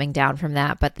think, coming down from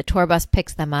that. But the tour bus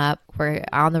picks them up. We're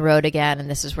on the road again. And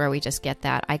this is where we just get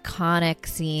that iconic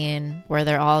scene where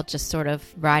they're all just sort of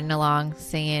riding along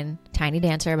singing Tiny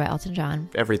Dancer by Elton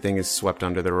John. Everything is swept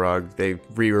under the rug. They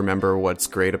remember what's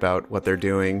great about what they're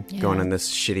doing, going on this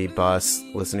shitty bus,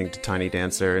 listening to Tiny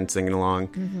Dancer and singing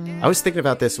along. I was thinking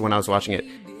about this when I was watching it.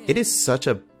 It is such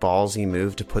a ballsy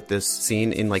move to put this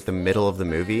scene in like the middle of the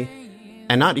movie.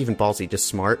 And not even ballsy, just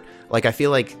smart. Like, I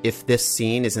feel like if this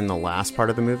scene is in the last part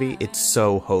of the movie, it's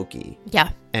so hokey. Yeah.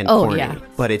 And corny.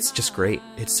 But it's just great.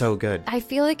 It's so good. I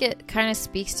feel like it kind of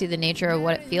speaks to the nature of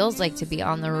what it feels like to be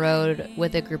on the road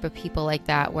with a group of people like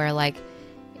that, where like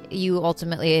you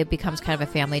ultimately, it becomes kind of a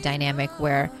family dynamic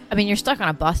where, I mean, you're stuck on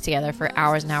a bus together for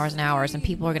hours and hours and hours and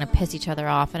people are going to piss each other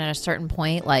off. And at a certain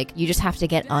point, like, you just have to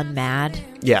get unmad.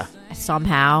 Yeah.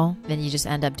 Somehow. Then you just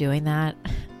end up doing that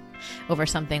over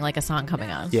something like a song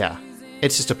coming on. Yeah.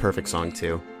 It's just a perfect song,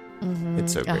 too.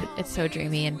 It's so great. It's so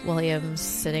dreamy. And William's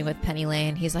sitting with Penny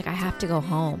Lane. He's like, I have to go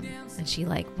home. And she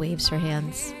like waves her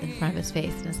hands in front of his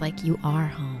face and is like, you are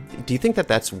home. Do you think that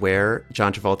that's where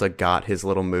John Travolta got his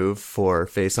little move for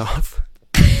Face Off?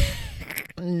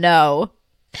 No.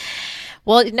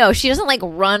 Well, no, she doesn't like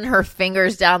run her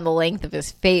fingers down the length of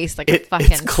his face like a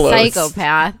fucking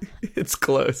psychopath. It's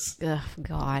close. Oh,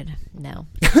 God. No.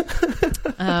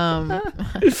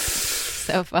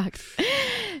 So fucked.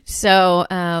 So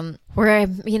we're,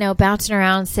 bouncing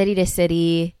around city to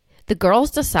city. The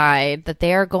girls decide that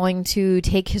they are going to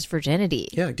take his virginity.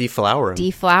 Yeah, deflower him.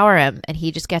 Deflower him. And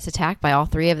he just gets attacked by all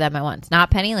three of them at once. Not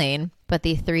Penny Lane, but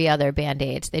the three other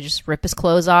Band-Aids. They just rip his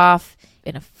clothes off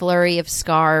in a flurry of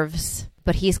scarves.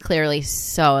 But he's clearly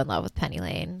so in love with Penny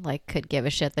Lane. Like, could give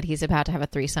a shit that he's about to have a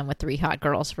threesome with three hot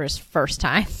girls for his first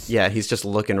time. Yeah, he's just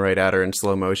looking right at her in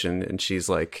slow motion. And she's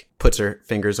like, puts her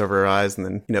fingers over her eyes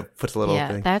and then, puts a little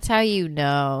thing. Yeah, that's how you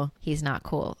know he's not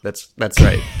cool. That's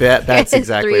right. That's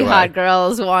exactly three why. Hot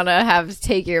girls want to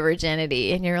take your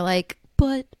virginity. And you're like,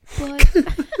 but.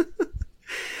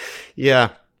 Yeah.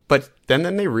 But then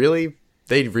they really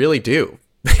They really do.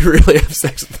 They really have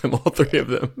sex with them, all three of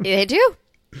them. They do.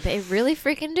 They really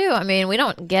freaking do. I mean, we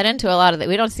don't get into a lot of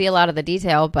we don't see a lot of the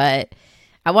detail, but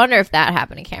I wonder if that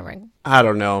happened to Cameron. I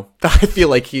don't know. I feel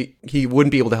like he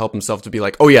wouldn't be able to help himself to be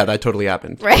like, oh yeah, that totally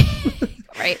happened. Right.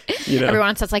 Right. You know?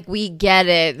 Everyone says like, we get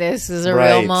it. This is a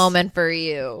real moment for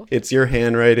you. It's your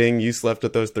handwriting. You slept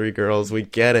with those three girls. We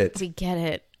get it. We get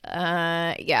it.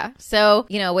 Yeah. So,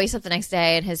 wakes up the next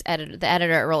day and the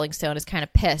editor at Rolling Stone is kind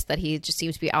of pissed that he just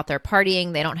seems to be out there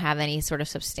partying. They don't have any sort of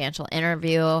substantial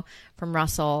interview from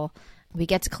Russell. We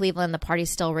get to Cleveland. The party's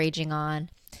still raging on.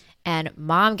 And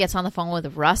Mom gets on the phone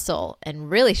with Russell and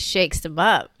really shakes him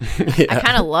up. Yeah. I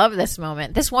kind of love this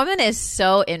moment. This woman is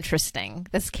so interesting.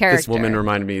 This character. This woman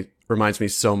reminds me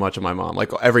so much of my mom.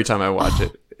 Like every time I watch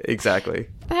it. Exactly.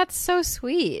 That's so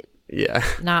sweet. Yeah.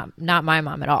 Not my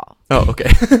mom at all. Oh,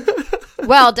 okay.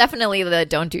 Well, definitely the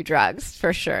don't do drugs,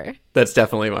 for sure. That's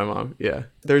definitely my mom, yeah.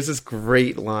 There's this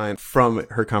great line from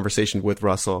her conversation with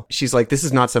Russell. She's like, this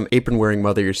is not some apron-wearing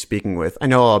mother you're speaking with. I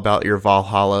know all about your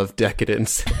Valhalla of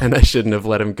decadence, and I shouldn't have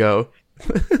let him go.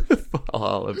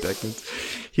 Valhalla of decadence.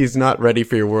 He's not ready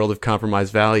for your world of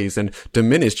compromised values and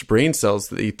diminished brain cells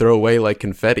that you throw away like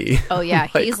confetti. Oh, yeah.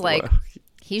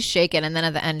 He's shaken, and then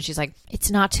at the end she's like, it's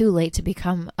not too late to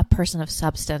become a person of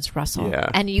substance, Russell. Yeah.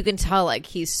 And you can tell like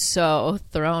he's so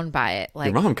thrown by it.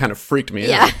 Like, your mom kind of freaked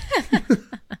me out.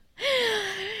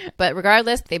 But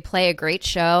regardless, they play a great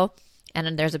show, and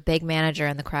then there's a big manager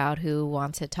in the crowd who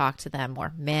wants to talk to them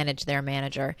or manage their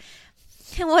manager.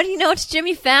 And what do you know? It's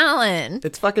Jimmy Fallon.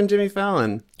 It's fucking Jimmy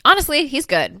Fallon. Honestly, he's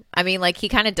good. I mean, like, he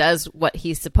kind of does what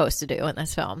he's supposed to do in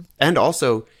this film. And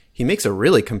also, he makes a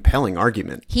really compelling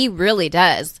argument. He really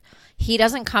does. He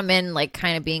doesn't come in like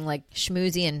kind of being like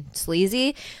schmoozy and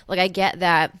sleazy. Like, I get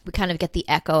that we kind of get the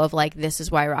echo of like, this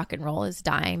is why rock and roll is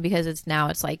dying, because it's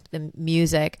like the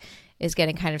music is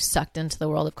getting kind of sucked into the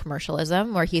world of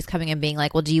commercialism, where he's coming in being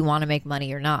like, well, do you want to make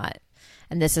money or not?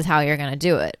 And this is how you're going to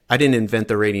do it. I didn't invent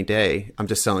the rainy day. I'm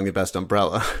just selling the best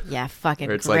umbrella. Yeah, fucking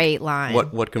great line.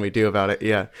 What can we do about it?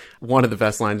 Yeah. One of the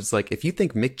best lines is like, if you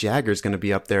think Mick Jagger's going to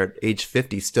be up there at age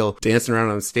 50 still dancing around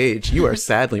on stage, you are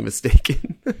sadly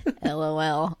mistaken.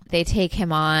 LOL. They take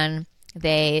him on.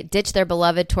 They ditch their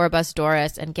beloved tour bus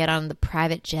Doris and get on the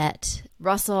private jet.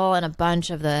 Russell and a bunch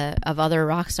of other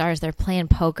rock stars, they're playing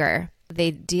poker.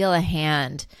 They deal a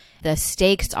hand. The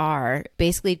stakes are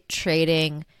basically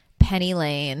trading Penny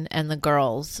Lane and the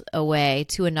girls away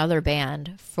to another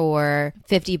band for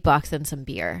 $50 and some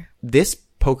beer. This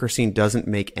poker scene doesn't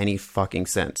make any fucking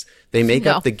sense. They make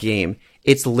up the game.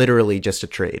 It's literally just a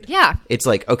trade. Yeah. It's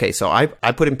like, okay, so I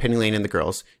put in Penny Lane and the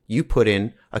girls. You put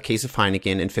in a case of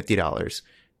Heineken and $50.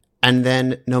 And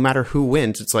then no matter who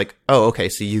wins, it's like, oh, okay,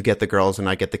 so you get the girls and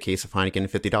I get the case of Heineken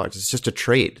and $50. It's just a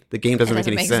trade. The game doesn't make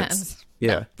any sense.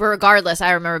 Yeah. But regardless,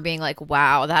 I remember being like,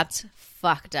 wow, that's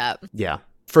fucked up. Yeah.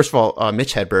 First of all,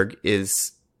 Mitch Hedberg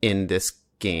is in this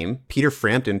game. Peter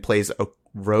Frampton plays a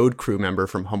road crew member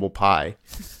from Humble Pie.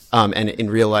 And in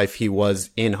real life, he was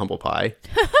in Humble Pie.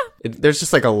 There's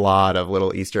just like a lot of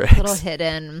little Easter eggs. Little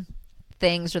hidden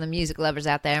things for the music lovers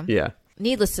out there. Yeah.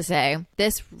 Needless to say,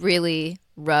 this really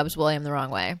rubs William the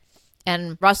wrong way.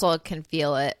 And Russell can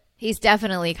feel it. He's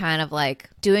definitely kind of like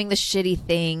doing the shitty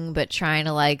thing, but trying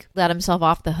to like let himself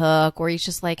off the hook, where he's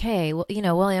just like, hey, well,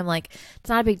 William, like, it's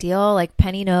not a big deal. Like,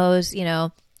 Penny knows, she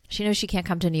knows she can't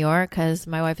come to New York because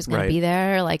my wife is going to be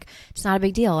there. Like, it's not a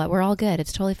big deal. We're all good.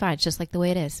 It's totally fine. It's just like the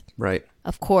way it is. Right.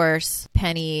 Of course,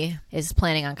 Penny is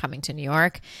planning on coming to New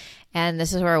York. And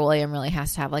this is where William really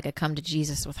has to have like a come to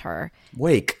Jesus with her.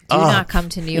 Wake Do up. not come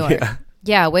to New York.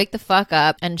 Yeah, wake the fuck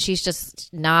up. And she's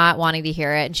just not wanting to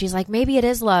hear it. And she's like, maybe it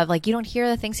is love. Like, you don't hear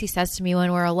the things he says to me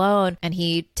when we're alone. And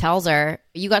he tells her,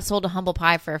 you got sold a Humble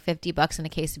Pie for $50 and a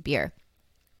case of beer.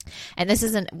 And this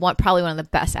isn't probably one of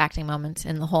the best acting moments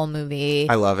in the whole movie.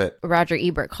 I love it. Roger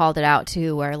Ebert called it out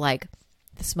too, where like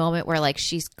this moment where like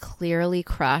she's clearly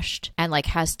crushed and like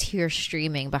has tears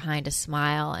streaming behind a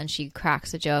smile, and she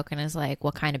cracks a joke and is like,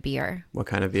 what kind of beer? What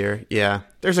kind of beer? Yeah.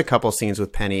 There's a couple scenes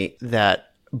with Penny that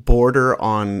border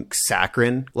on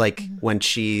saccharine, like when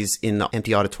she's in the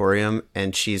empty auditorium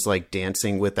and she's like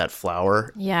dancing with that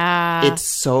flower. Yeah. It's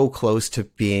so close to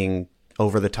being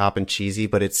over the top and cheesy,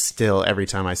 but it's still, every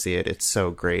time I see it, it's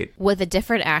so great. With a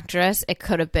different actress, it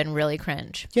could have been really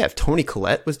cringe. Yeah, if Toni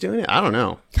Collette was doing it, I don't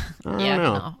know. I don't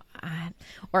know.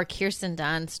 Or Kirsten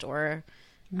Dunst, or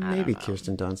maybe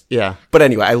Kirsten Dunst. Yeah. But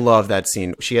anyway, I love that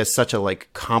scene. She has such a like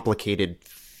complicated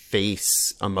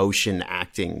face emotion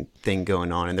acting thing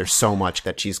going on, and there's so much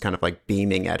that she's kind of like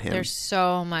beaming at him. There's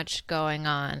so much going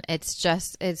on. It's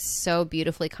so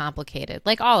beautifully complicated,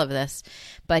 like all of this.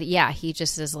 But yeah, he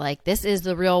just is like, this is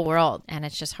the real world, and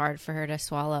it's just hard for her to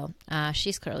swallow.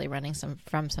 She's clearly running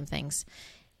from some things.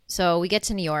 So we get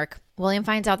to New York. William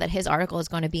finds out that his article is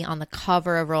going to be on the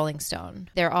cover of Rolling Stone.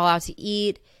 They're all out to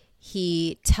eat.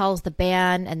 He tells the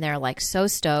band, and they're like so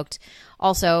stoked.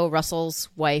 Also, Russell's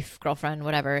wife, girlfriend,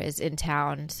 whatever, is in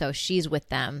town, so she's with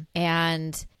them.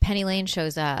 And Penny Lane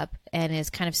shows up and is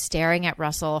kind of staring at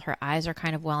Russell. Her eyes are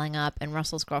kind of welling up, and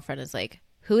Russell's girlfriend is like,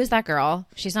 who is that girl?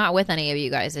 She's not with any of you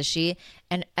guys, is she?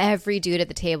 And every dude at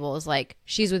the table is like,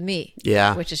 she's with me.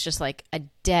 Yeah. Which is just like a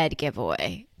dead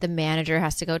giveaway. The manager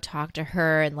has to go talk to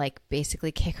her and like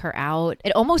basically kick her out.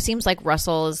 It almost seems like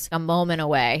Russell's a moment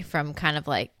away from kind of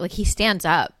like he stands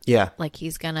up. Yeah. Like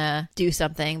he's gonna do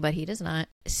something, but he does not.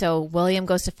 So William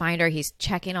goes to find her. He's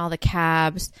checking all the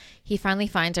cabs. He finally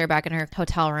finds her back in her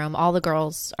hotel room. All the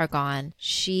girls are gone.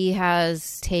 She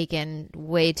has taken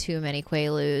way too many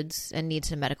Quaaludes and needs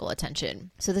some medical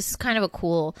attention. So this is kind of a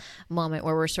cool moment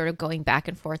where we're sort of going back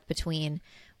and forth between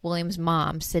William's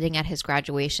mom sitting at his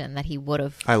graduation that he would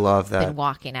have been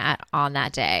walking at on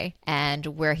that day, and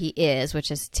where he is,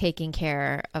 which is taking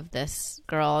care of this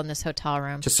girl in this hotel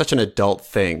room. Just such an adult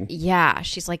thing. Yeah,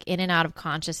 she's like in and out of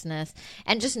consciousness,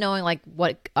 and just knowing like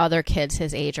what other kids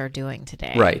his age are doing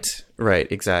today.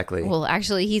 Right, exactly. Well,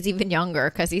 actually, he's even younger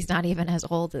because he's not even as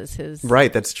old as his.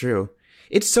 Right, that's true.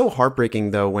 It's so heartbreaking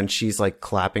though when she's like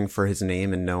clapping for his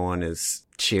name and no one is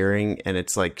cheering, and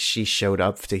it's like she showed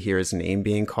up to hear his name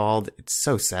being called. It's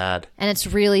so sad. And it's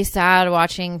really sad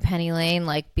watching Penny Lane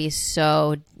like be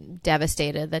so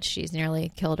devastated that she's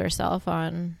nearly killed herself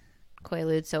on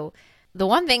Quaalude. So the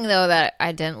one thing though that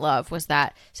I didn't love was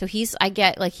that, so I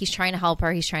get like he's trying to help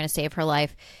her, he's trying to save her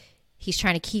life, he's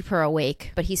trying to keep her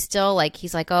awake, but he's still like,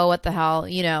 he's like, oh, what the hell,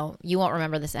 you won't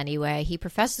remember this anyway. He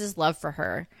professes his love for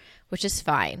her, which is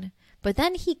fine. But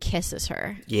then he kisses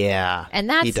her. Yeah. And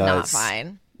that's not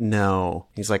fine. No.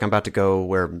 He's like, I'm about to go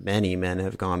where many men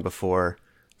have gone before.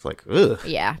 It's like, ugh.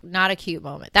 Yeah, not a cute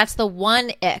moment. That's the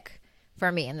one ick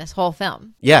for me in this whole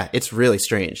film. Yeah, it's really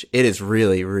strange. It is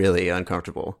really, really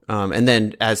uncomfortable. And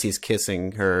then as he's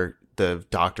kissing her, the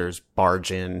doctors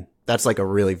barge in. That's like a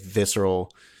really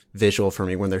visceral visual for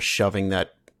me when they're shoving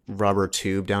that rubber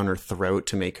tube down her throat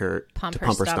to make her pump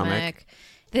her stomach.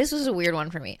 This was a weird one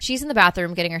for me. She's in the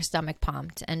bathroom getting her stomach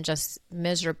pumped and just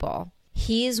miserable.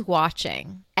 He's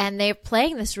watching, and they're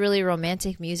playing this really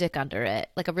romantic music under it,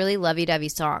 like a really lovey-dovey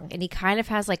song. And he kind of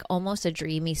has like almost a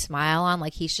dreamy smile on,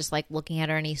 like he's just like looking at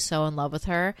her and he's so in love with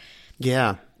her.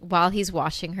 Yeah. While he's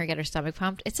watching her get her stomach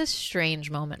pumped. It's a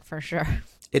strange moment for sure.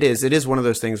 It is. It is one of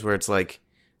those things where it's like,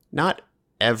 not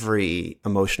every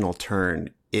emotional turn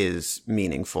is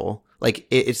meaningful. Like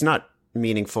it's not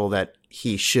meaningful that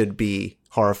he should be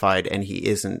horrified and he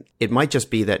isn't. It might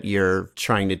just be that you're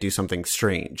trying to do something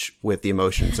strange with the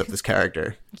emotions of this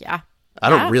character. Yeah. I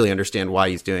don't really understand why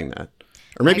he's doing that.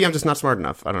 Or maybe I'm just not smart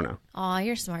enough. I don't know. Oh,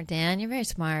 you're smart, Dan. You're very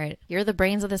smart. You're the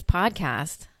brains of this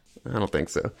podcast. I don't think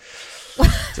so.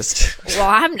 Well,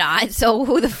 I'm not. So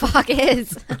who the fuck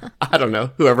is? I don't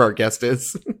know. Whoever our guest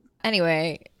is.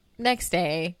 Anyway, next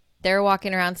day, they're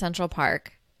walking around Central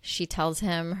Park. She tells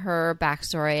him her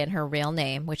backstory and her real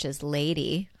name, which is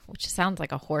Lady, which sounds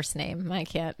like a horse name. I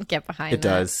can't get behind that. It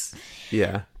does.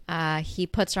 Yeah. He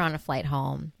puts her on a flight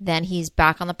home. Then he's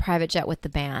back on the private jet with the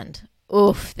band.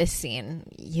 Oof, this scene.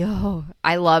 Yo,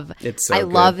 I love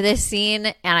this scene,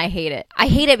 and I hate it. I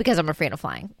hate it because I'm afraid of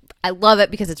flying. I love it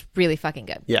because it's really fucking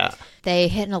good. Yeah. They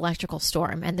hit an electrical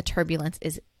storm, and the turbulence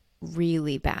is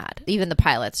really bad. Even the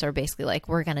pilots are basically like,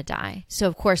 we're gonna die. So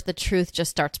of course the truth just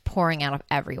starts pouring out of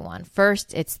everyone.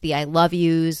 First it's the I love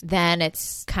yous, then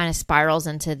it's kind of spirals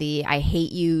into the I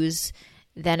hate yous,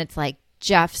 then it's like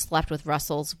Jeff slept with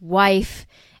Russell's wife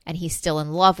and he's still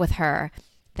in love with her.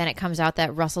 Then it comes out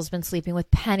that Russell's been sleeping with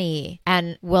Penny,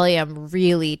 and William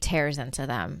really tears into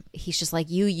them. He's just like,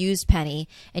 you used Penny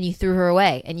and you threw her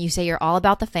away, and you say you're all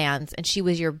about the fans, and she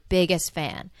was your biggest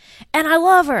fan. And I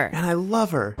love her. And I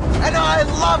love her. And I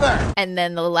love her. And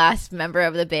then the last member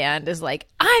of the band is like,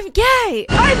 I'm gay.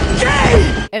 I'm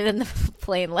gay. And then the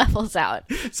plane levels out.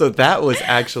 So that was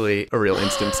actually a real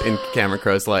instance in Cameron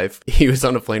Crowe's life. He was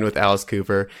on a plane with Alice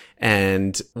Cooper,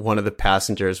 and one of the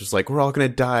passengers was like, we're all going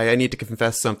to die. I need to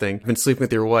confess something. I've been sleeping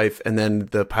with your wife. And then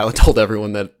the pilot told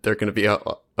everyone that they're going to be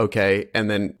okay. And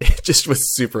then it just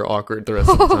was super awkward the rest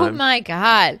of the time. Oh my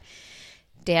God.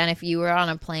 Dan, if you were on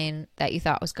a plane that you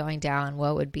thought was going down,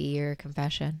 what would be your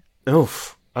confession? Oh,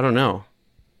 I don't know.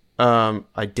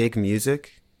 I dig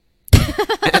music.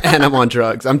 and I'm on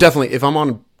drugs. I'm definitely, if I'm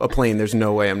on a plane, there's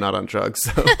no way I'm not on drugs.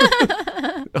 So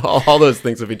all those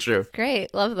things would be true.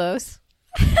 Great. Love those.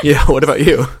 Yeah. What about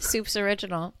you? Soup's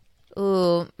original.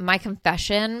 Ooh, my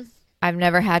confession. I've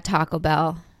never had Taco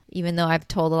Bell, even though I've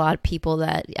told a lot of people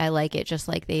that I like it just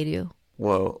like they do.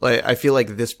 Whoa. Like, I feel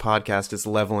like this podcast is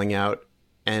leveling out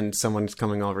and someone's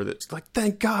coming over that's like,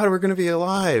 thank God we're going to be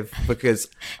alive, because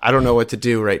I don't know what to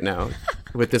do right now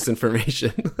with this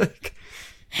information. Like,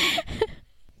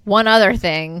 one other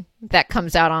thing that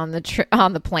comes out on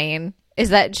the plane is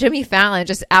that Jimmy Fallon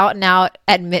just out and out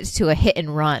admits to a hit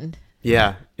and run.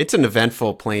 yeah, it's an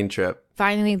eventful plane trip.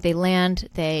 Finally, they land,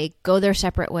 they go their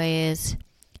separate ways,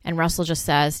 and Russell just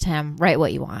says to him, write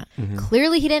what you want.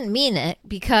 Clearly, he didn't mean it,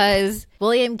 because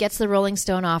William gets the Rolling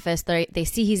Stone office. They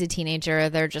see he's a teenager.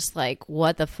 They're just like,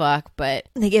 what the fuck? But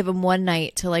they give him one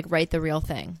night to like write the real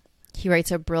thing. He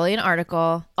writes a brilliant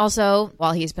article. Also,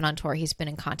 while he's been on tour, he's been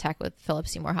in contact with Philip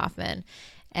Seymour Hoffman,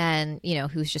 and, you know,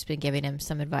 who's just been giving him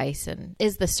some advice and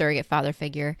is the surrogate father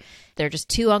figure. They're just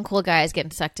two uncool guys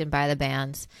getting sucked in by the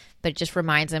bands, but it just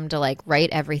reminds him to like write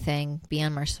everything, be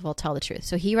unmerciful, tell the truth.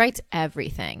 So he writes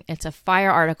everything. It's a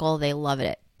fire article. They love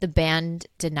it. The band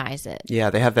denies it. Yeah,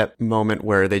 they have that moment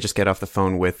where they just get off the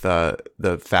phone with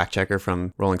the fact checker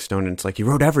from Rolling Stone, and it's like, you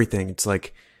wrote everything. It's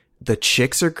like, the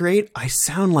chicks are great. I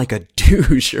sound like a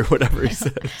douche, or whatever he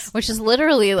says. Which is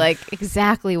literally like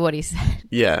exactly what he said.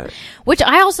 Yeah. Which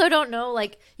I also don't know.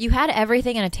 Like, you had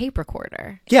everything in a tape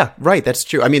recorder. Yeah, right. That's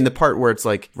true. I mean, the part where it's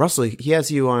like, Russell, he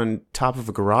has you on top of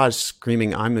a garage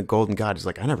screaming, I'm the golden god. He's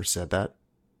like, I never said that.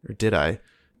 Or did I?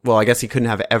 Well, I guess he couldn't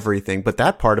have everything, but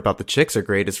that part about the chicks are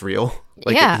great is real.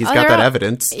 Like, yeah. he's got that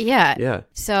evidence. Yeah. Yeah.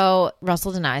 So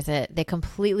Russell denies it. They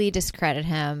completely discredit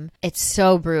him. It's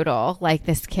so brutal. Like,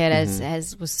 this kid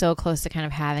was so close to kind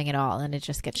of having it all, and it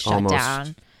just gets shut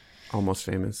down. Almost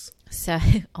famous. So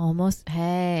almost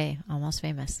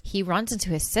famous. He runs into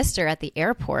his sister at the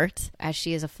airport, as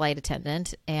she is a flight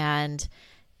attendant, and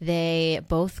they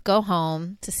both go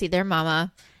home to see their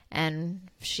mama, and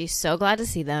she's so glad to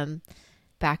see them.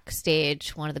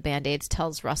 Backstage, one of the Band-Aids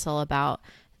tells Russell about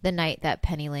the night that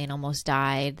Penny Lane almost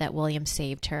died, that William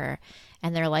saved her.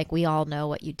 And they're like, we all know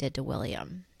what you did to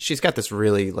William. She's got this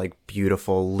really like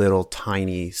beautiful little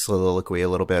tiny soliloquy a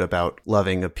little bit about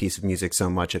loving a piece of music so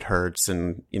much it hurts,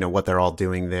 and, you know, what they're all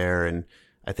doing there. And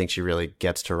I think she really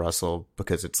gets to Russell,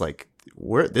 because it's like,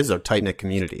 this is a tight-knit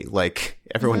community. Like,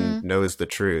 everyone knows the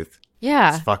truth.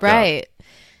 Yeah, it's fucked right. up.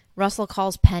 Russell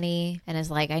calls Penny and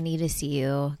is like, I need to see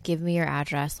you. Give me your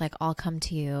address. Like, I'll come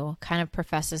to you. Kind of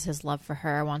professes his love for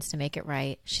her, wants to make it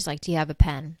right. She's like, do you have a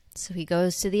pen? So he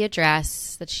goes to the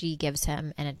address that she gives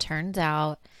him, and it turns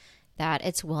out that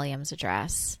it's William's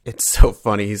address. It's so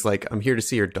funny. He's like, I'm here to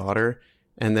see your daughter.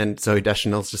 And then Zooey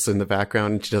Deschanel's just in the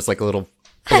background, and she does like a little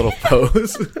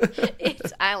pose.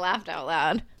 I laughed out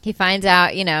loud. He finds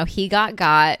out, you know, he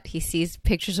got. He sees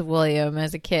pictures of William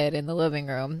as a kid in the living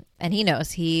room, and he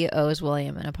knows he owes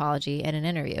William an apology and an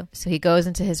interview. So he goes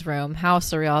into his room. How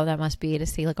surreal that must be to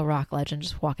see like a rock legend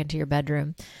just walk into your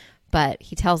bedroom. But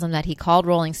he tells him that he called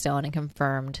Rolling Stone and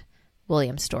confirmed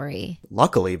William's story.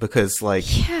 Luckily, because like,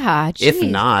 yeah, if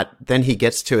not, then he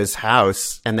gets to his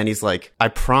house and then he's like, I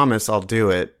promise I'll do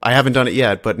it. I haven't done it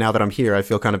yet, but now that I'm here, I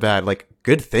feel kind of bad. Like,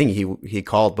 good thing he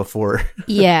called before.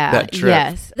 Yeah. that trip.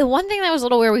 Yes. The one thing that was a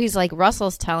little weird, where he's like,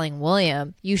 Russell's telling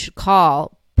William, you should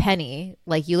call Penny,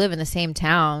 like, you live in the same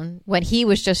town, when he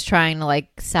was just trying to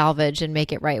like salvage and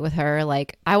make it right with her.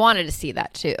 Like, I wanted to see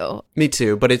that too. Me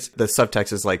too. But it's the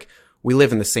subtext is like, we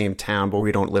live in the same town, but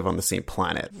we don't live on the same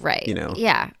planet. Right. You know?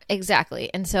 Yeah,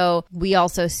 exactly. And so we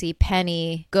also see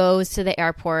Penny goes to the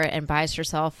airport and buys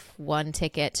herself one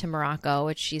ticket to Morocco,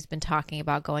 which she's been talking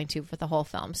about going to for the whole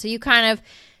film. So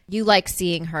you like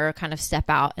seeing her kind of step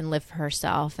out and live for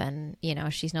herself. And, you know,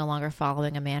 she's no longer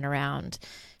following a man around.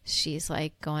 She's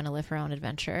like going to live her own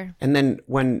adventure. And then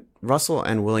when Russell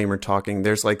and William are talking,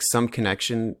 there's like some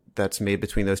connection that's made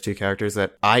between those two characters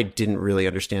that I didn't really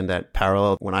understand that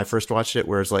parallel when I first watched it,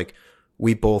 whereas like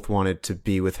we both wanted to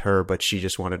be with her, but she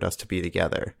just wanted us to be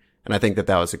together. And I think that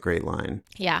was a great line.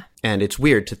 Yeah. And it's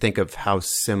weird to think of how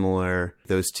similar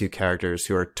those two characters,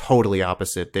 who are totally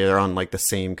opposite, they're on like the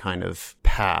same kind of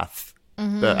path.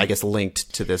 I guess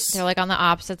linked to this. They're like on the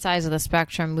opposite sides of the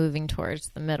spectrum, moving towards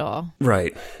the middle.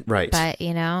 Right. But,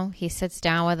 you know, he sits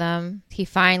down with him. He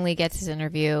finally gets his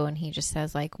interview, and he just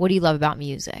says, like, what do you love about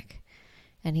music?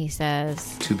 And he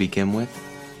says, to begin with,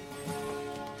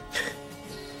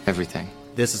 everything.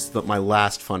 This is my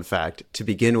last fun fact. To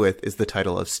begin with is the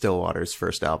title of Stillwater's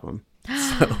first album.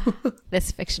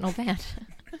 This fictional band.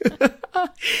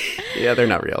 Yeah, they're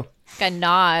not real. A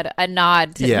nod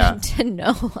to, to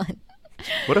no one.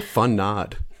 What a fun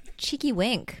nod. Cheeky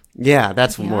wink. Yeah,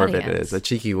 that's The more of it audience. is. A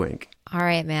cheeky wink. All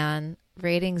right, man.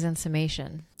 Ratings and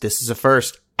summation. This is a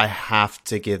first. I have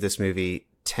to give this movie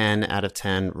 10 out of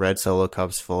 10 red Solo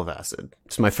cups full of acid.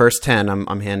 It's my first 10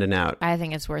 I'm handing out. I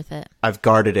think it's worth it. I've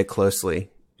guarded it closely.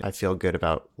 I feel good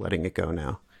about letting it go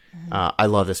now. I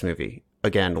love this movie.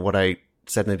 Again, what I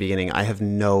said in the beginning, I have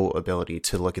no ability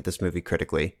to look at this movie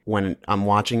critically. When I'm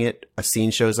watching it, a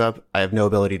scene shows up. I have no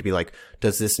ability to be like,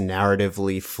 does this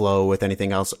narratively flow with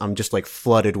anything else? I'm just like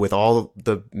flooded with all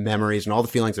the memories and all the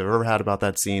feelings I've ever had about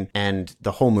that scene. And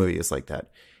the whole movie is like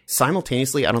that.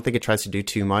 Simultaneously, I don't think it tries to do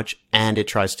too much, and it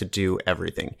tries to do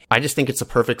everything. I just think it's a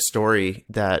perfect story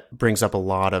that brings up a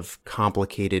lot of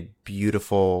complicated,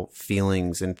 beautiful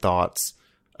feelings and thoughts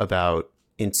about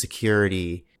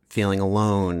insecurity, feeling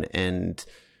alone, and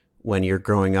when you're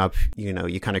growing up, you know,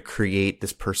 you kind of create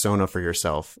this persona for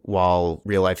yourself while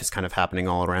real life is kind of happening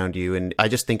all around you. And I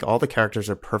just think all the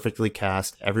characters are perfectly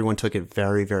cast. Everyone took it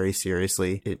very, very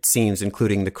seriously. It seems,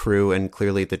 including the crew and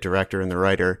clearly the director and the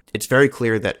writer. It's very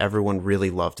clear that everyone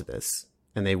really loved this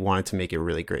and they wanted to make it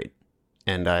really great.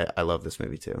 And I love this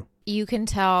movie too. You can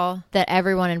tell that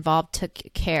everyone involved took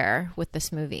care with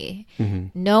this movie. Mm-hmm.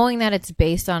 Knowing that it's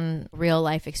based on real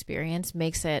life experience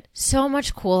makes it so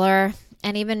much cooler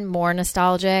and even more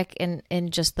nostalgic in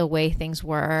just the way things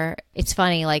were. It's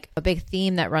funny, like a big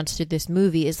theme that runs through this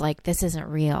movie is like, this isn't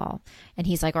real. And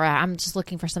he's like, all right, I'm just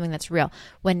looking for something that's real.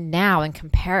 When now in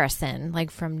comparison, like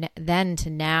from then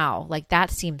to now, like that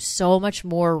seems so much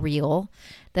more real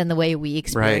than the way we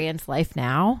experience life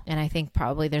now. And I think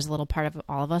probably there's a little part of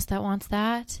all of us that wants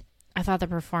that. I thought the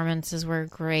performances were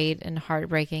great and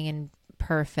heartbreaking and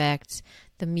perfect.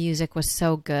 The music was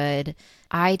so good.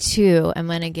 I too am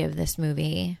going to give this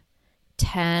movie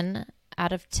 10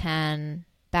 out of 10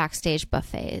 backstage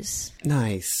buffets.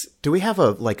 Nice. Do we have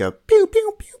a pew,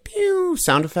 pew, pew, pew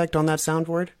sound effect on that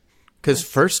soundboard? Because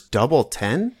first double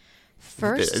 10?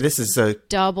 First This is a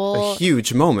double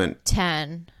huge moment.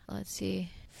 10. Let's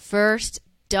see. First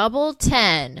double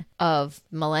 10 of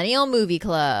Millennial Movie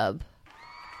Club.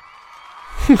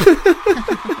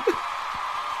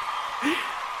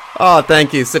 Oh,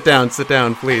 thank you. Sit down,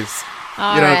 please.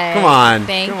 All you know, right. come on.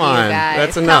 Thank come you, on. guys.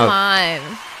 That's enough.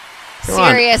 Come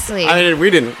on. Seriously. I mean,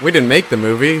 we didn't make the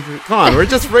movie. Come on, we're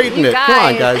just rating it. Come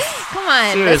on, guys. Come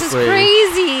on. Seriously. This is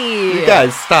crazy. You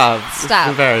guys, stop. Stop.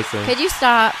 It's embarrassing. Could you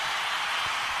stop?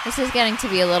 This is getting to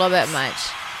be a little bit much.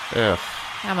 Ugh.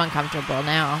 I'm uncomfortable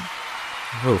now.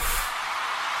 Oof.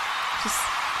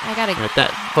 I gotta.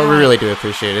 But we really do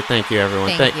appreciate it. Thank you,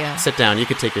 everyone. Thank you. Sit down. You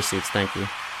can take your seats. Thank you.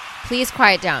 Please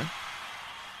quiet down.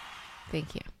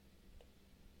 Thank you.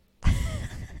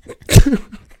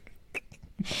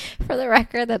 For the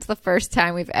record, that's the first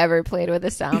time we've ever played with a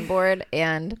soundboard,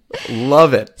 and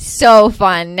Love it. so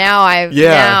fun. Now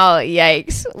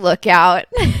yikes! Look out.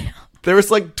 There was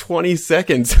like 20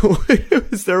 seconds.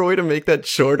 Is there a way to make that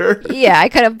shorter? Yeah, I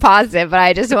could have paused it, but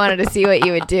I just wanted to see what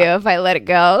you would do if I let it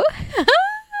go.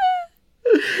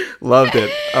 Loved it.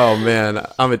 Oh man,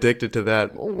 I'm addicted to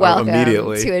that. Welcome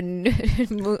immediately. to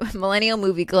a Millennial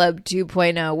Movie Club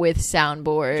 2.0 with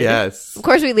soundboard. Yes. Of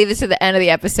course, we leave this to the end of the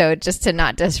episode just to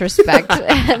not disrespect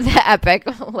the epic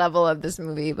level of this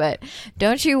movie. But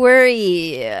don't you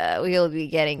worry, we'll be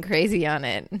getting crazy on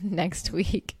it next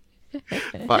week.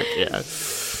 Fuck yeah.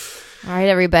 All right,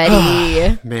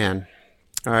 everybody. Man.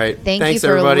 All right. Thanks Thanks, you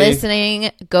for everybody.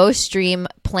 listening. Go stream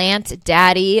Plant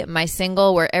Daddy, my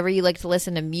single, wherever you like to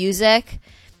listen to music.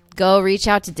 Go reach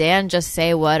out to Dan. Just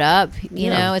say what up.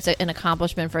 You know, it's an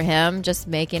accomplishment for him. Just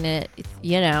making it,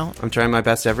 I'm trying my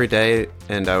best every day,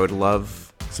 and I would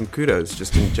love some kudos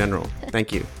just in general.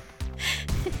 Thank you.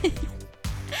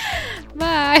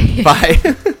 Bye.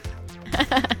 Bye.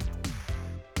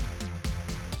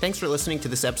 Thanks for listening to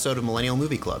this episode of Millennial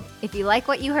Movie Club. If you like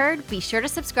what you heard, be sure to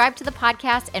subscribe to the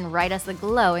podcast and write us a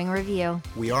glowing review.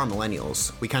 We are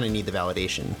millennials. We kind of need the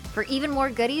validation. For even more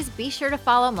goodies, be sure to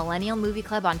follow Millennial Movie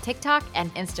Club on TikTok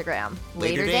and Instagram.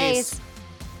 Later days.